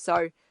conceive.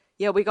 So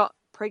yeah, we got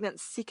pregnant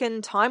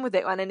second time with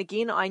that one, and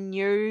again I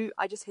knew,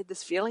 I just had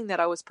this feeling that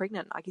I was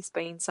pregnant. I guess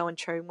being so in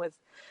tune with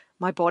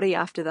my body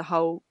after the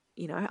whole,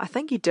 I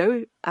think you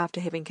do after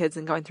having kids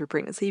and going through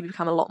pregnancy, you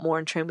become a lot more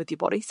in tune with your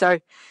body. So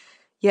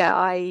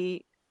after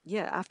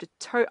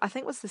I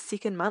think it was the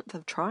second month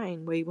of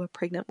trying, we were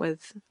pregnant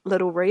with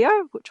little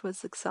Rio, which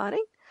was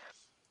exciting.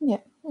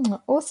 Yeah,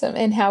 awesome.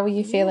 And how were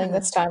you feeling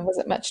this time? Was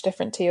it much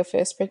different to your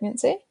first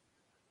pregnancy?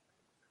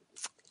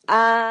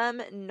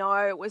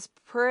 No, it was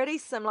pretty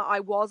similar.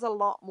 I was a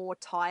lot more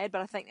tired,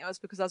 but I think that was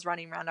because I was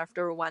running around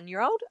after a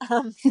 1-year-old.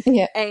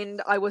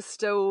 And I was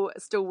still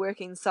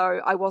working, so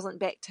I wasn't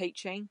back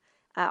teaching.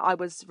 I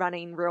was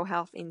running Real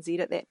Health NZ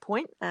at that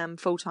point,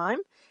 full time.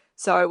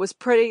 So it was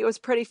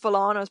pretty full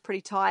on. I was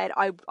pretty tired.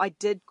 I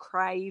did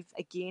crave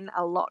again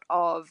a lot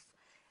of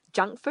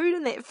junk food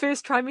in that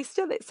first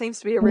trimester. That seems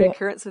to be a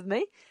reoccurrence with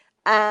me.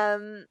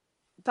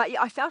 But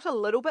yeah, I felt a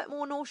little bit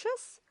more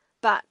nauseous,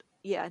 but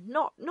yeah,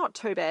 not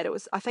too bad.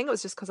 I think it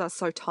was just because I was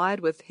so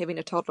tired with having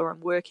a toddler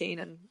and working,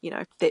 and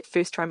that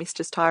first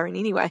trimester's tiring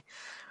anyway.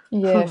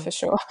 Yeah, for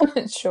sure.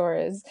 It sure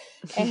is.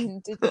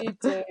 And did you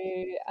do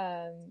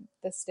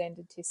the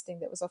standard testing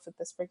that was offered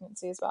this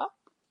pregnancy as well?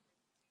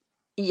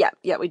 Yeah,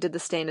 we did the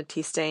standard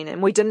testing,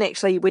 and we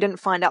didn't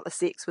find out the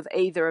sex with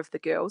either of the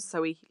girls,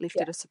 so we left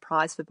it a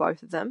surprise for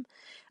both of them.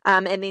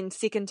 And then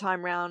second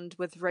time round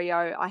with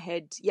Rio,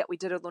 we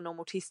did all the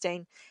normal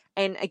testing,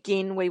 and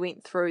again we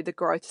went through the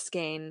growth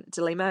scan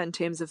dilemma in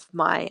terms of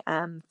my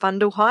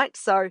fundal height.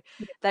 So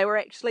they were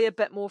actually a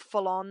bit more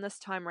full on this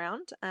time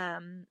round.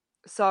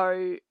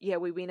 So yeah,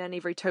 we went in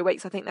every 2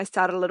 weeks. I think they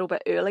started a little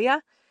bit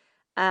earlier,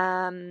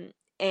 and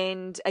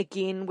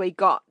again we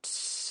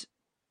got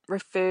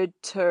referred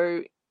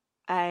to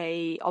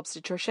a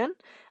obstetrician,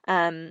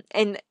 and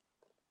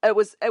it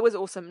was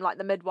awesome. Like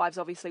the midwives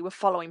obviously were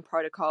following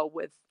protocol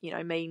with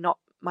me, not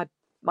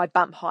my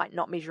bump height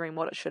not measuring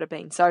what it should have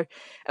been. So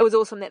it was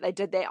awesome that they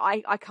did that.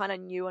 I kind of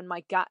knew in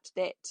my gut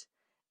that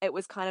it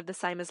was kind of the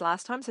same as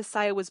last time. So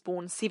Saya was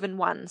born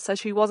 7'1", so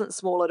she wasn't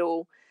small at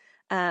all.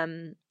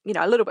 A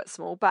little bit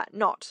small, but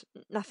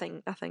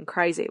nothing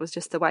crazy. It was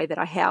just the way that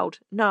I held.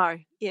 So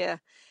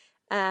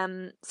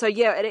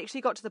yeah, it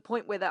actually got to the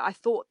point where I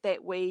thought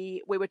that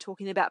we were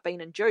talking about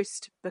being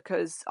induced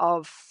because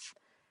of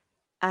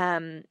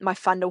my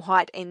fundal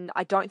height, and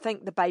I don't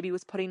think the baby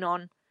was putting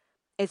on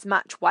as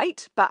much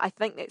weight, but I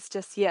think that's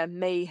just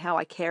me, how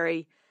I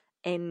carry,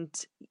 and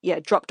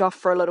dropped off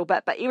for a little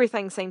bit, but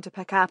everything seemed to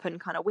pick up and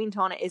kind of went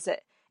on as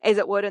it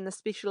would, and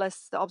the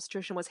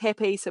obstetrician was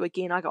happy. So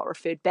again, I got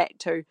referred back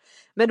to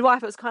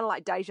midwife. It was kind of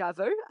like deja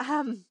vu.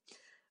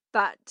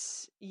 But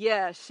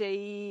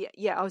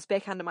I was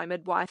back under my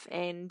midwife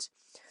and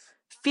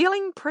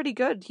feeling pretty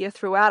good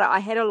throughout it. I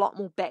had a lot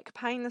more back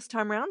pain this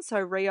time around. So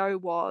Rio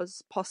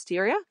was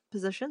posterior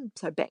position,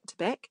 so back to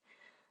back.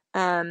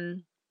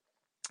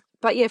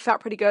 But yeah, felt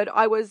pretty good.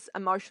 I was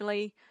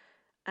emotionally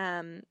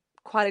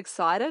quite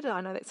excited. I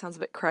know that sounds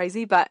a bit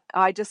crazy, but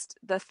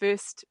the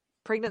first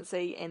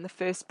pregnancy and the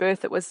first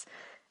birth, it was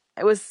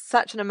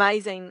such an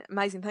amazing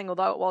thing.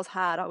 Although it was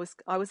hard,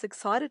 I was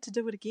excited to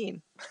do it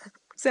again.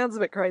 Sounds a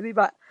bit crazy,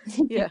 but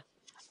yeah.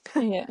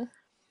 Yeah.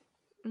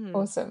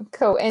 Awesome.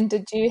 Cool. And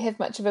did you have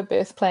much of a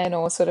birth plan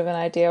or sort of an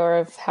idea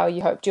of how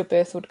you hoped your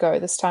birth would go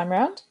this time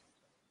round?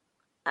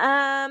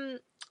 I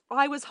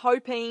was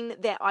hoping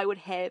that I would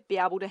be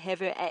able to have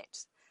her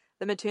at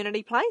the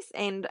maternity place,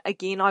 and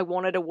again I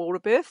wanted a water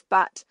birth,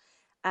 but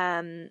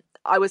I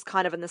was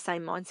kind of in the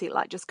same mindset,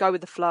 like just go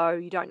with the flow.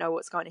 You don't know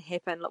what's going to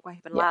happen. Look what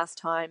happened last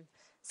time.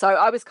 So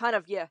I was kind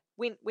of,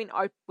 went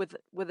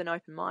with an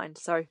open mind.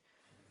 So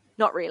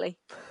not really.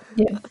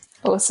 Yeah,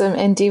 awesome.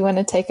 And do you want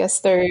to take us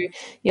through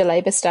your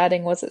labour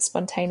starting? Was it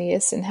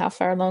spontaneous, and how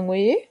far along were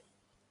you?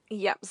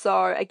 Yep.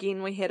 So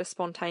again, we had a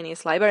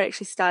spontaneous labour. It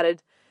actually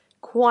started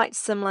quite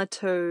similar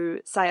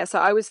to Saya. So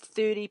I was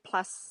 30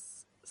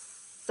 plus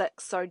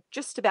 6, so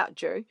just about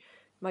due,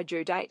 my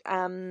due date.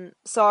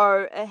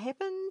 So it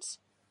happened.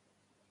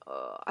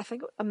 I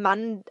think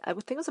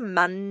it was a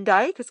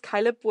Monday because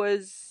Caleb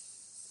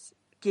was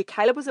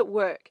at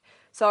work.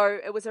 So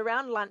it was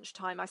around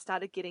lunchtime. I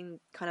started getting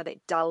kind of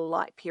that dull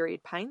light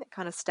period pain that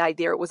kind of stayed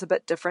there. It was a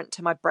bit different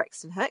to my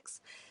Braxton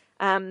Hicks.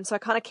 So I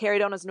kind of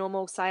carried on as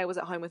normal. Saya was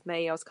at home with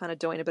me. I was kind of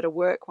doing a bit of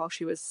work while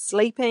she was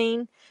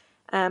sleeping.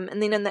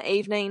 And then in the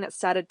evening, it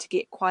started to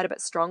get quite a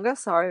bit stronger.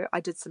 So I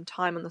did some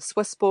time on the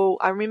Swiss ball.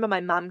 I remember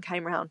my mum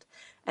came round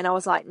and I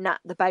was like, nah,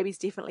 the baby's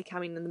definitely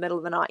coming in the middle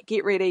of the night.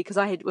 Get ready, because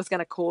I was going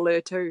to call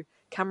her to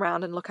come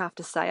round and look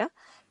after Saya,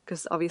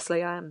 because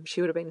obviously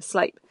she would have been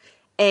asleep.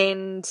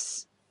 And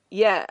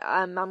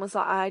Mum was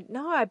like,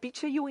 I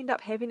bet you'll end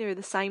up having her at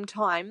the same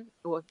time,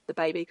 or the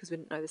baby, because we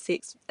didn't know the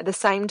sex, at the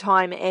same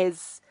time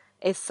as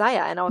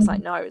Saya. And I was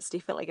like, no, it's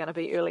definitely going to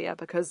be earlier,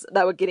 because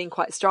they were getting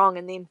quite strong.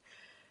 And then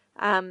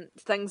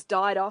things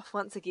died off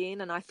once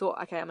again, and I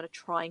thought, okay, I'm going to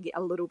try and get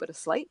a little bit of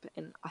sleep,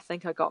 and I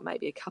think I got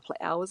maybe a couple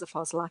of hours if I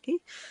was lucky.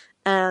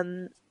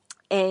 They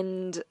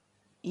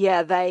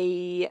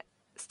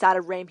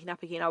started ramping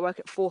up again. I woke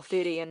at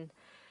 4:30, and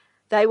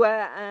they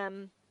were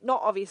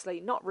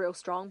not real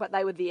strong, but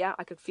they were there.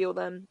 I could feel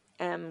them.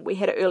 We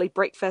had an early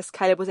breakfast.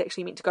 Caleb was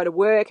actually meant to go to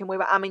work, and we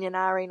were umming and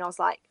ahhing, and I was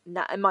like,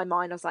 nah, in my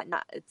mind I was like,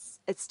 nah,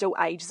 it's still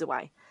ages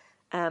away.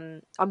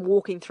 I'm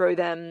walking through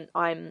them.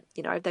 I'd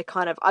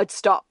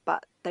stop,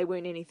 but they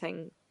weren't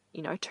anything,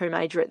 too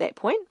major at that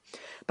point.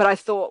 But I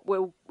thought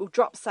we'll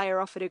drop Saya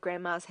off at her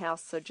grandma's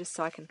house, so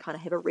I can kind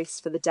of have a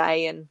rest for the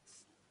day and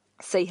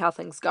see how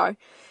things go.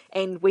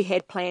 And we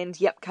had planned,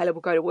 Caleb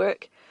will go to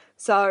work.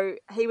 So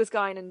he was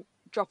going and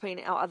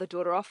dropping our other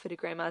daughter off at her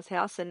grandma's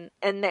house. And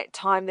in that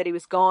time that he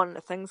was gone,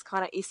 things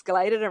kind of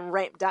escalated and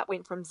ramped up,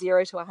 went from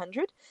 0 to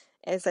 100,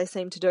 as they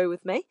seem to do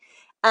with me.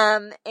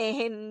 I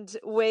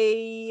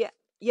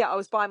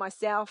was by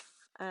myself,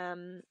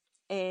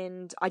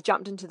 and I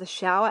jumped into the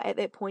shower at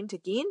that point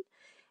again.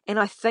 And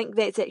I think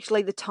that's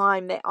actually the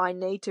time that I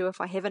need to,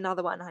 if I have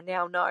another one, I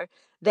now know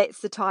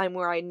that's the time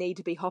where I need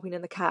to be hopping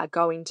in the car,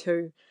 going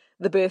to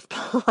the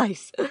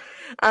birthplace.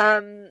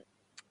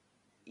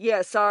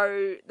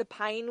 So the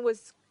pain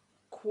was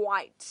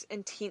quite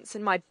intense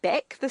in my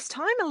back this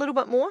time, a little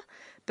bit more,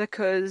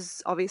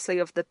 because obviously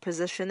of the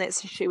position that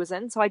she was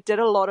in. So I did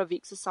a lot of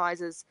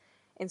exercises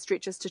and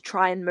stretches to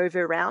try and move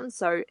her around.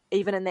 So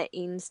even in that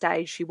end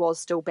stage, she was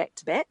still back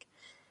to back.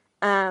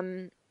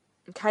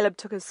 Caleb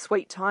took his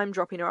sweet time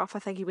dropping her off. I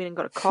think he went and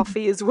got a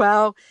coffee as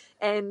well.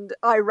 And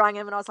I rang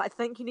him and I was like, I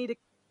think you need to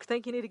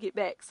get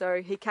back.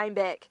 So he came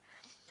back.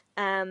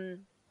 I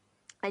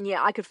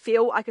could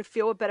feel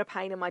a bit of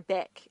pain in my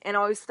back. And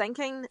I was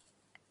thinking,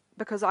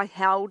 because I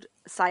held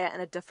Saya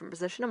in a different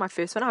position in my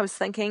first one, I was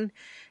thinking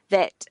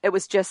that it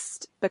was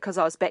just because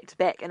I was back to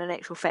back, and in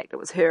actual fact it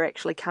was her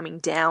actually coming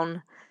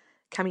down,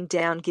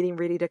 getting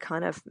ready to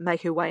kind of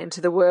make her way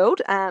into the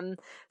world. We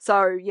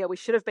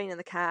should have been in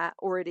the car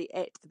already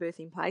at the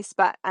birthing place,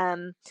 but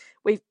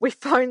we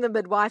phoned the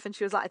midwife and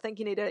she was like, I think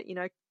you need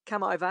to,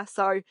 come over.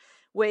 So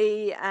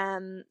we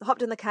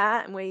hopped in the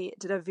car and we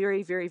did a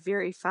very, very,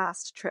 very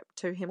fast trip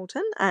to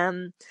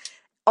Hamilton.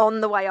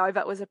 On the way over,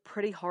 it was a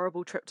pretty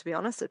horrible trip, to be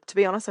honest.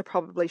 I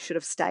probably should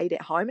have stayed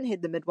at home and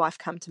had the midwife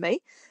come to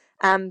me.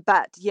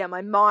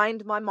 My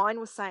mind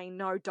was saying,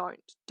 no, don't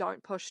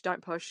push.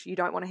 You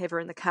don't want to have her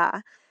in the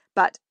car.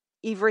 But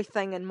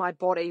everything in my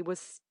body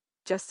was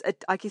just,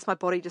 I guess my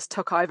body just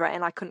took over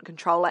and I couldn't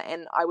control it.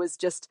 And I was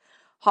just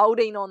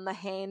holding on the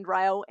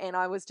handrail and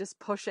I was just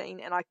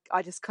pushing, and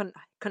I just couldn't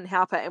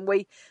help it. And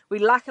we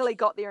luckily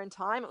got there in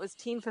time. It was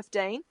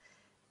 10:15.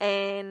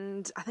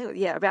 And I think,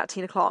 about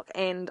 10 o'clock.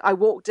 And I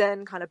walked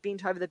in, kind of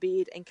bent over the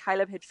bed, and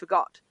Caleb had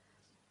forgot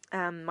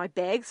my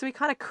bag. So we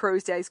kind of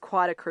cruised out. He's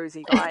quite a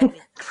cruisy guy. And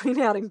he went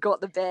out and got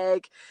the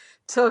bag,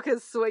 took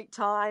his sweet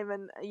time,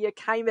 and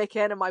came back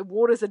in, and my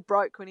waters had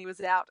broke when he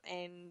was out.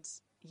 And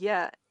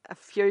a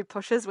few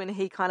pushes when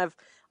I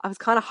was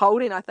kind of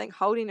holding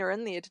her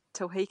in there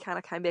till he kind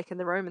of came back in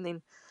the room, and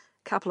then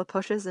couple of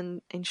pushes and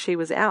she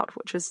was out,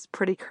 which is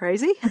pretty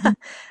crazy.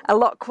 A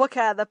lot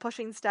quicker, the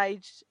pushing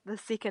stage, the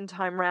second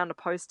time round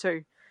opposed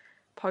to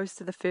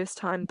the first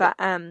time. But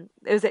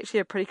it was actually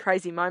a pretty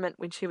crazy moment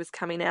when she was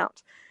coming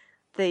out.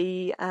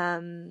 We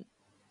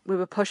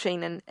were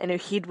pushing and her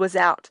head was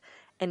out,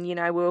 and we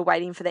were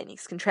waiting for that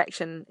next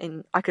contraction,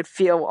 and I could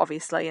feel,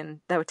 obviously,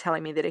 and they were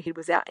telling me that her head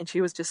was out, and she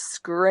was just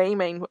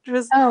screaming, which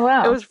was, oh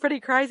wow, it was pretty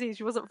crazy.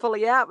 She wasn't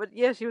fully out, but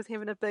she was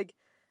having a big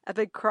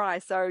cry.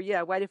 So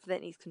waited for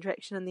that next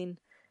contraction and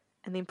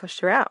then pushed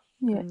her out.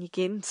 And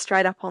again,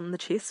 straight up on the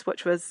chest,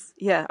 which was,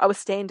 I was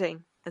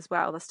standing as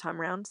well this time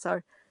around.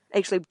 So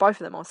actually both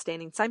of them I was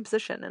standing, same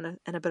position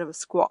in a bit of a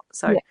squat.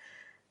 So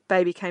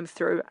baby came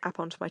through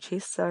up onto my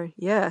chest. So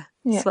yeah,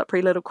 Yeah.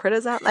 slippery little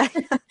critters, aren't they?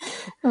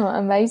 Oh,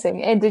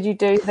 amazing. And did you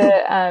do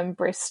the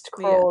breast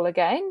crawl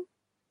again?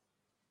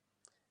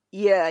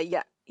 Yeah,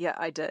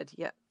 I did.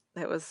 Yeah,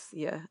 that was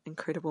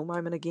incredible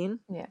moment again.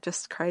 Yeah.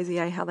 Just crazy,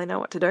 how they know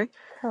what to do.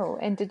 Cool.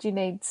 And did you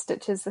need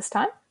stitches this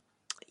time?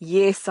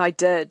 Yes, I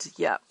did.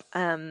 Yep.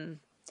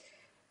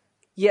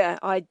 Yeah,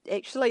 I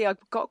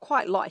got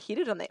quite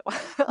lightheaded on that one.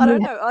 I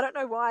don't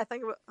know why. I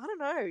don't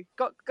know.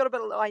 Got a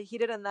bit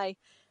lightheaded, and they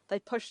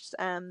pushed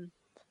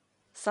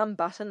some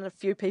button, and a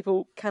few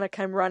people kind of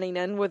came running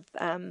in with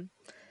a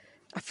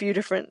few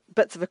different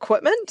bits of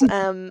equipment.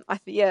 I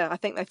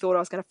think they thought I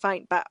was going to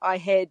faint, but I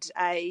had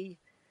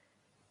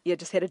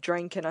just had a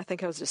drink, and I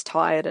think I was just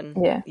tired, and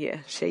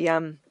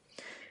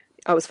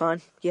I was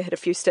fine. Yeah, had a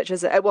few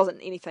stitches. It wasn't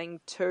anything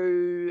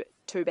too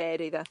bad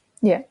either.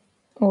 Yeah.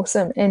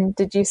 Awesome. And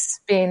did you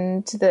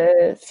spend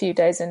the few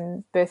days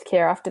in birth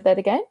care after that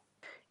again?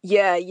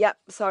 Yeah, yep.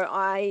 So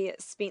I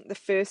spent the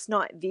first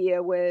night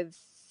there with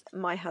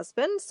my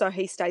husband. So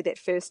he stayed that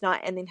first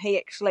night, and then he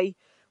actually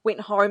went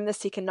home the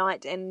second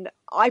night. And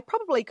I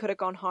probably could have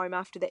gone home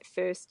after that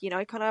first,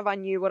 kind of I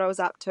knew what I was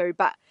up to,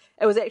 but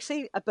it was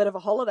actually a bit of a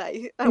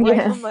holiday away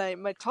from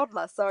my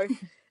toddler. So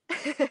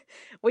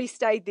we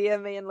stayed there,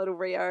 me and little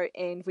Rio,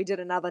 and we did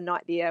another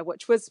night there,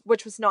 which was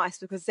nice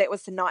because that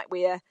was the night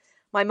where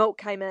my milk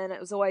came in. It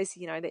was always,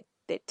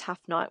 that tough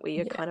night where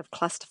you're kind of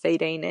cluster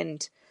feeding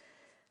and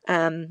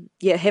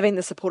having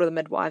the support of the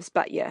midwives.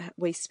 But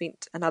we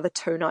spent another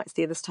 2 nights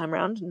there this time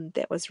around, and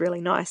that was really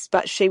nice.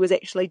 But she was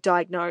actually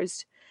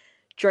diagnosed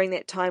during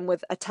that time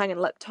with a tongue and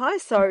lip tie,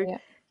 so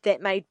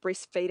that made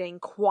breastfeeding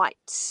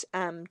quite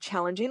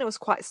challenging. It was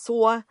quite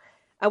sore.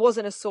 I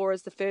wasn't as sore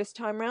as the first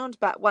time round,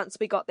 but once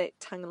we got that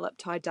tongue and lip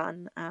tie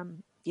done,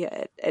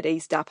 it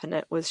eased up,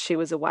 and she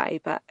was away.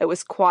 But it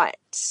was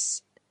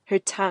her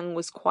tongue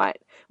was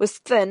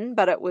thin,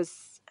 but it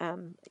was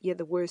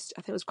the worst.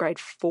 I think it was grade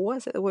 4.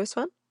 Is that the worst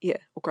one? Yeah,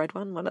 or grade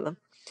 1, one of them.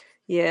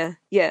 Yeah.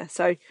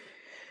 So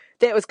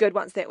that was good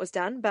once that was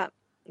done. But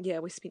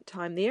we spent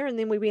time there, and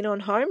then we went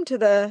on home to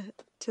the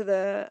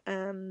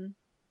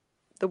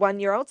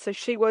 1-year-old. So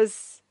she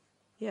was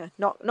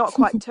not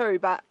quite 2,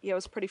 but it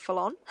was pretty full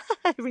on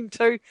having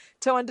two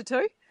under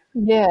 2.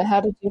 Yeah,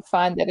 how did you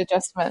find that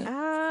adjustment?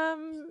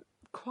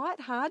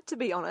 Quite hard, to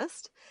be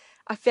honest.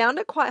 I found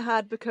it quite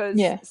hard because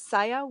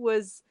Saya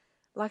was,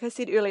 like I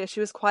said earlier, she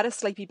was quite a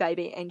sleepy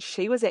baby, and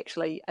she was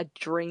actually a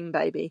dream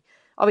baby.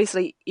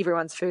 Obviously,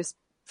 everyone's first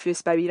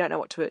baby, you don't know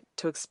what to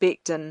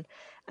expect, and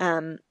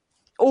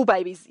all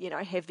babies,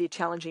 have their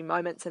challenging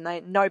moments, and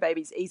no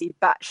baby's easy.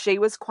 But she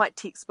was quite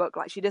textbook.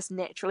 Like, she just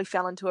naturally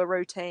fell into a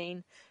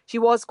routine. She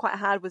was quite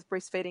hard with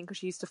breastfeeding because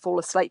she used to fall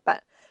asleep,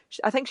 but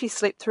I think she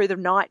slept through the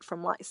night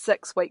from like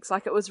 6 weeks.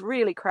 Like, it was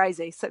really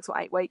crazy, 6 or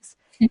 8 weeks.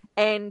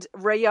 And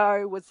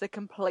Rio was the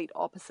complete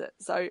opposite.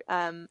 So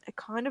it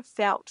kind of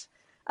felt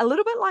a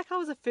little bit like I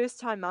was a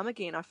first-time mum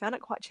again. I found it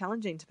quite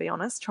challenging, to be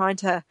honest, trying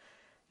to,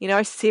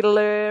 settle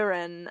her,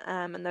 and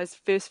in those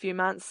first few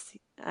months,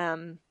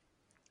 it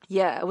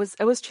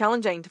was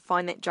challenging to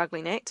find that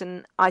juggling act.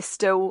 And I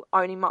still,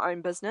 owning my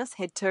own business,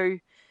 had to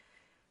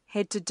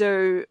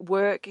do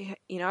work, a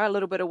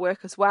little bit of work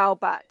as well.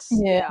 But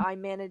I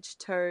managed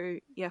to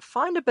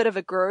find a bit of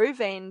a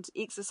groove, and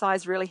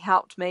exercise really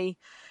helped me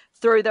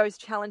through those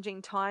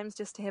challenging times,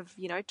 just to have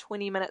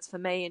 20 minutes for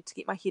me and to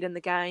get my head in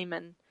the game,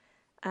 and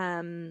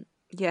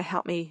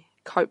help me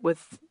cope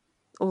with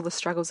all the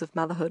struggles of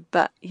motherhood.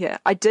 But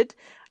I did,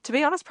 to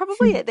be honest,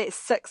 probably at that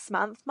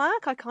 6-month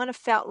mark, I kind of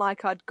felt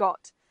like I'd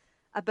got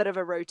a bit of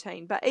a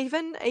routine. But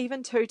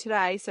even to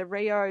today, so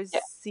Rio's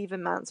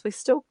 7 months, we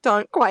still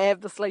don't quite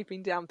have the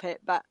sleeping down pat,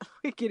 but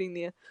we're getting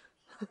there.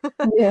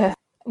 Yeah.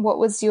 What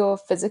was your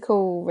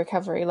physical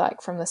recovery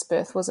like from this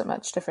birth? Was it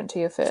much different to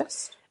your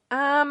first?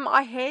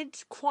 I had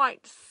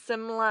quite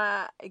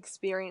similar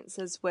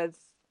experiences with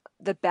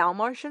the bowel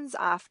motions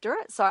after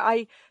it. So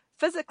I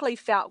physically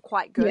felt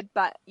quite good,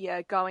 but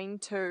going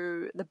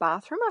to the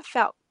bathroom, I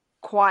felt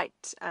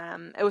quite,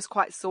 it was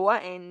quite sore,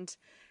 and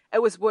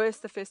it was worse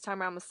the first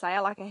time around with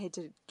Saya. Like, I had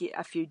to get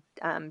a few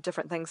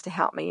different things to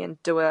help me, and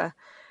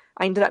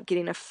I ended up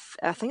getting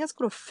I think it's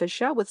called a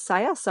fissure with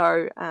Saya,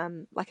 so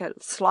like a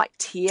slight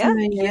tear.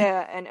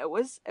 And it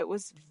was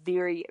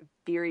very,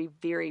 very,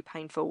 very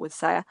painful with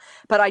Saya.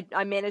 But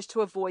I managed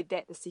to avoid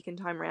that the second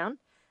time round.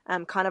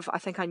 I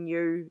think I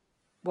knew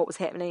what was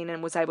happening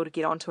and was able to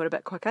get onto it a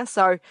bit quicker.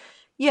 So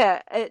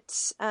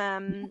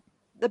the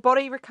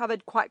body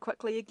recovered quite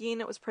quickly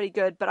again. It was pretty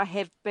good, but I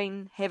have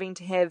been having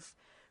to have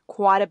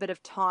quite a bit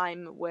of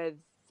time with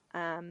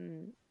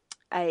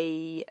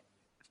a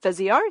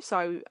physio.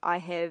 So I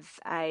have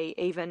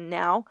even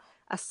now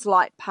a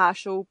slight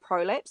partial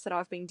prolapse that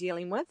I've been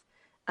dealing with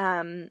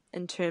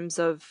in terms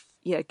of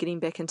getting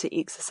back into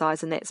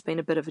exercise, and that's been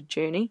a bit of a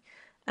journey.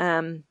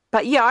 But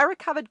I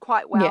recovered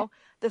quite well.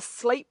 The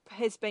sleep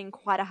has been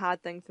quite a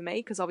hard thing for me,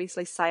 because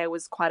obviously Saya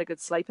was quite a good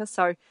sleeper,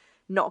 so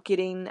not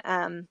getting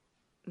up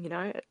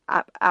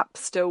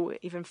still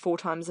even 4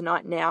 times a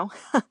night now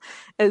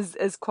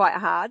is quite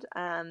hard.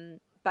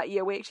 But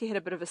yeah, we actually had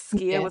a bit of a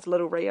scare with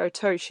little Rio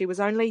too. She was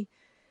only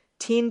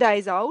 10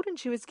 days old and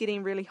she was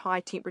getting really high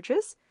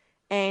temperatures.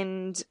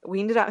 And we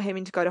ended up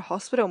having to go to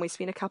hospital, and we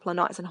spent a couple of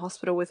nights in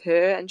hospital with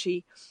her, and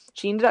she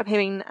ended up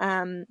having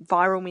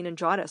viral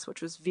meningitis, which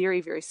was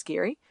very, very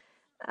scary.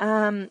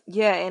 And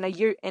a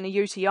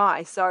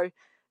UTI. So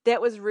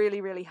that was really,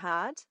 really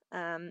hard.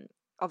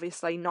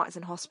 Obviously, nights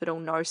in hospital,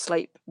 no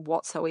sleep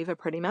whatsoever,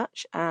 pretty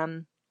much.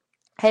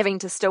 Having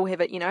to still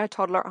have it, a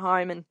toddler at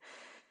home,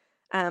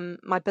 and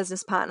my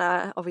business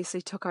partner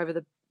obviously took over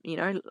the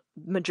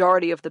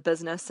majority of the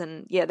business,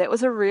 and that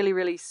was a really,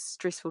 really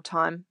stressful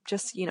time.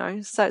 Just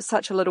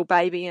such a little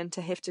baby, and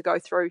to have to go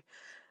through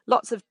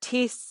lots of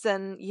tests,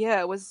 and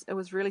it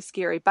was really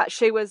scary. But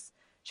she was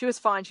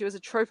fine. She was a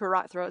trooper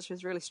right through it. She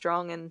was really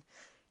strong, and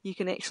you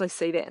can actually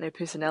see that in her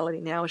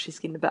personality now as she's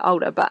getting a bit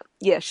older. But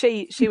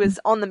she was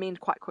on the mend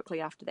quite quickly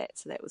after that,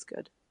 so that was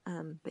good.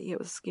 But it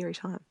was a scary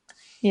time.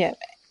 Yeah.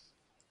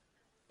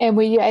 And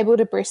were you able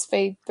to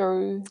breastfeed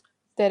through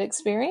that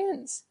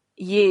experience?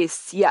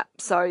 Yes, yeah.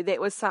 So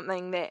that was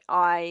something that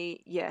I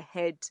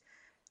had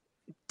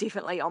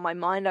definitely on my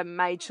mind. I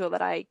made sure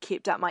that I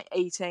kept up my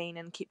eating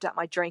and kept up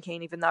my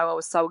drinking, even though I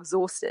was so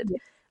exhausted.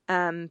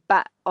 Yeah.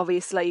 But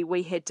obviously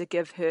we had to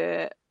give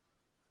her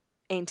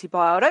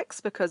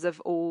antibiotics because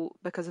of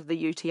the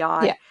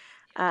UTI. Yeah.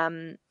 I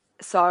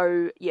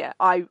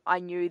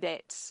knew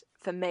that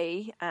for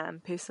me,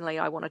 personally,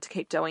 I wanted to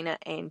keep doing it,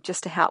 and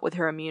just to help with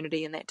her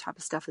immunity and that type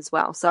of stuff as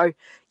well. So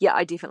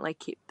I definitely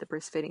kept the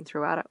breastfeeding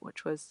throughout it,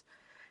 which was,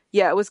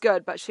 it was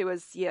good. But she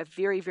was,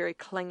 very, very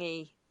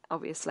clingy,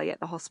 obviously, at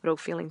the hospital,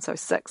 feeling so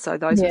sick. So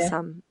those were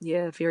some,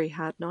 very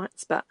hard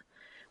nights. But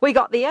we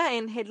got there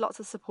and had lots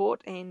of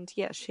support, and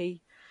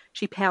she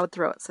powered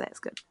through it. So that's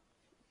good.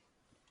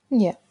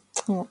 Yeah.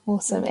 Oh,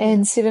 awesome.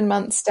 And 7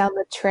 months down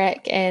the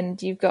track,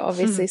 and you've got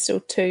obviously still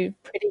two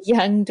pretty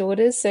young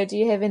daughters. So do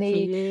you have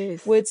any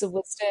words of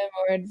wisdom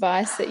or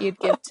advice that you'd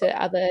give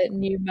to other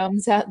new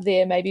mums out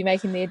there, maybe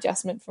making the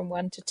adjustment from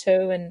 1 to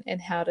 2,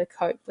 and how to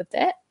cope with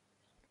that?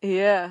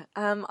 Yeah.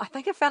 I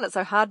think I found it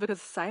so hard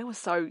because Saya was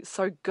so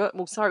good.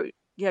 Well, such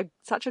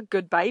a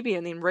good baby.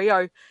 And then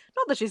Rio,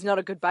 not that she's not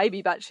a good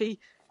baby, but she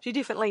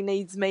definitely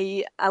needs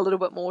me a little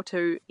bit more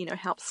to,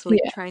 help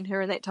sleep train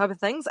her and that type of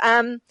things.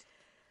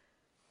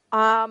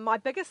 My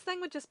biggest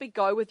thing would just be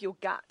go with your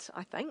gut,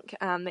 I think.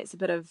 That's a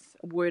bit of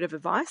a word of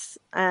advice.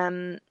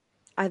 A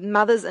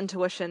mother's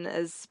intuition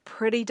is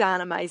pretty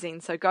darn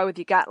amazing, so go with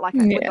your gut. Like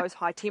with those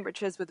high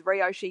temperatures with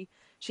Rio, she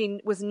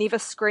was never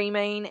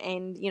screaming,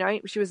 and,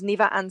 she was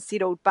never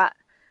unsettled, but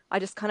I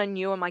just kind of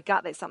knew in my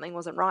gut that something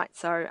wasn't right.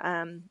 So,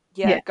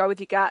 go with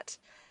your gut.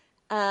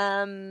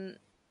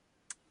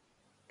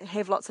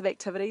 Have lots of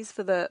activities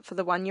for the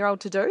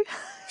 1-year-old to do,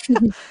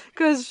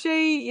 because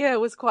she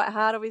was quite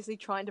hard, obviously,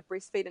 trying to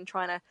breastfeed and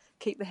trying to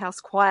keep the house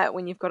quiet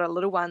when you've got a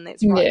little one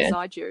that's right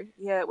beside you.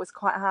 It was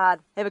quite hard.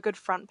 Have a good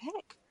front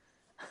pack.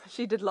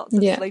 She did lots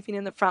of sleeping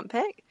in the front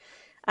pack,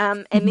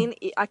 and then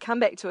I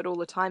come back to it all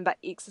the time, but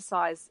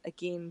exercise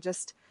again,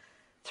 just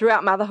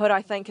throughout motherhood.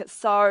 I think it's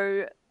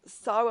so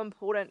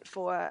important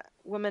for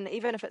women,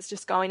 even if it's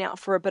just going out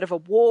for a bit of a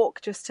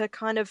walk, just to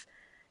kind of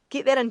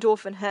get that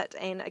endorphin hit,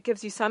 and it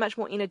gives you so much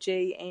more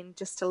energy and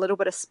just a little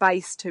bit of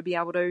space to be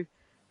able to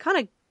kind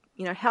of,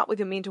 help with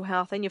your mental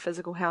health and your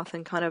physical health,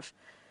 and kind of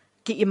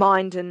get your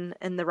mind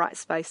in the right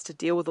space to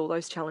deal with all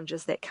those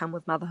challenges that come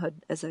with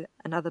motherhood is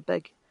another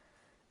big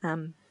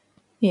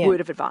word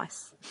of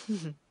advice.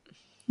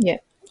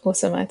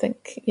 Awesome. I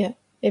think,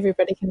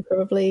 everybody can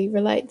probably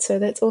relate. So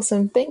that's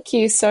awesome. Thank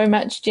you so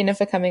much, Jenna,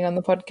 for coming on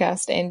the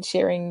podcast and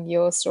sharing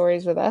your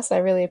stories with us. I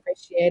really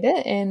appreciate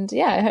it. And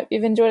I hope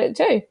you've enjoyed it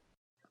too.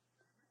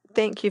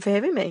 Thank you for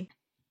having me.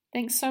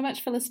 Thanks so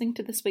much for listening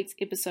to this week's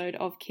episode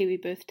of Kiwi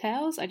Birth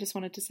Tales. I just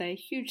wanted to say a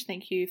huge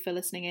thank you for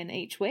listening in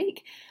each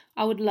week.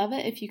 I would love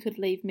it if you could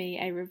leave me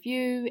a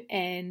review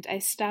and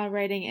a star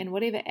rating in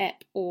whatever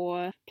app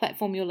or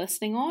platform you're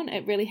listening on.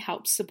 It really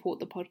helps support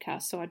the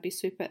podcast, so I'd be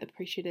super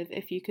appreciative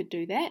if you could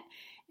do that.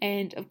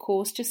 And of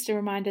course, just a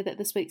reminder that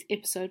this week's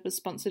episode was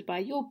sponsored by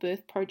Your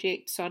Birth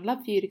Project, so I'd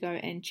love for you to go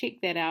and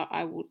check that out.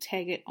 I will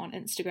tag it on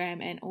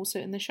Instagram and also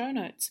in the show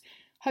notes.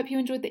 Hope you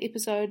enjoyed the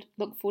episode.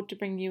 Look forward to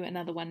bringing you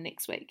another one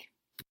next week.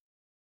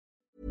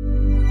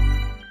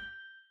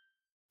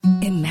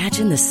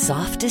 Imagine the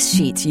softest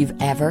sheets you've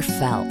ever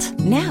felt.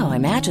 Now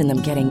imagine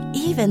them getting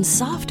even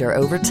softer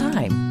over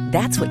time.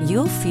 That's what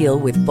you'll feel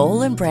with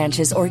Boll &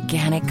 Branch's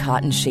organic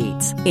cotton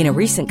sheets. In a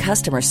recent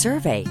customer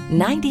survey,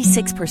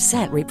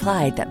 96%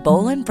 replied that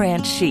Boll &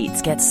 Branch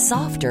sheets get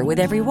softer with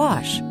every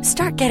wash.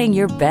 Start getting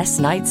your best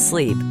night's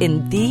sleep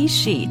in these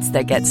sheets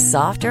that get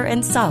softer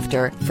and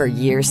softer for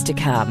years to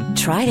come.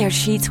 Try their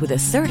sheets with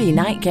a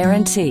 30-night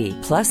guarantee.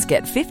 Plus,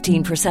 get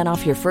 15%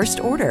 off your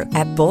first order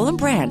at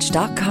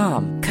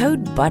bollandbranch.com.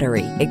 Code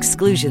BUTTERY.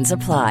 Exclusions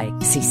apply.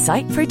 See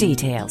site for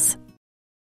details.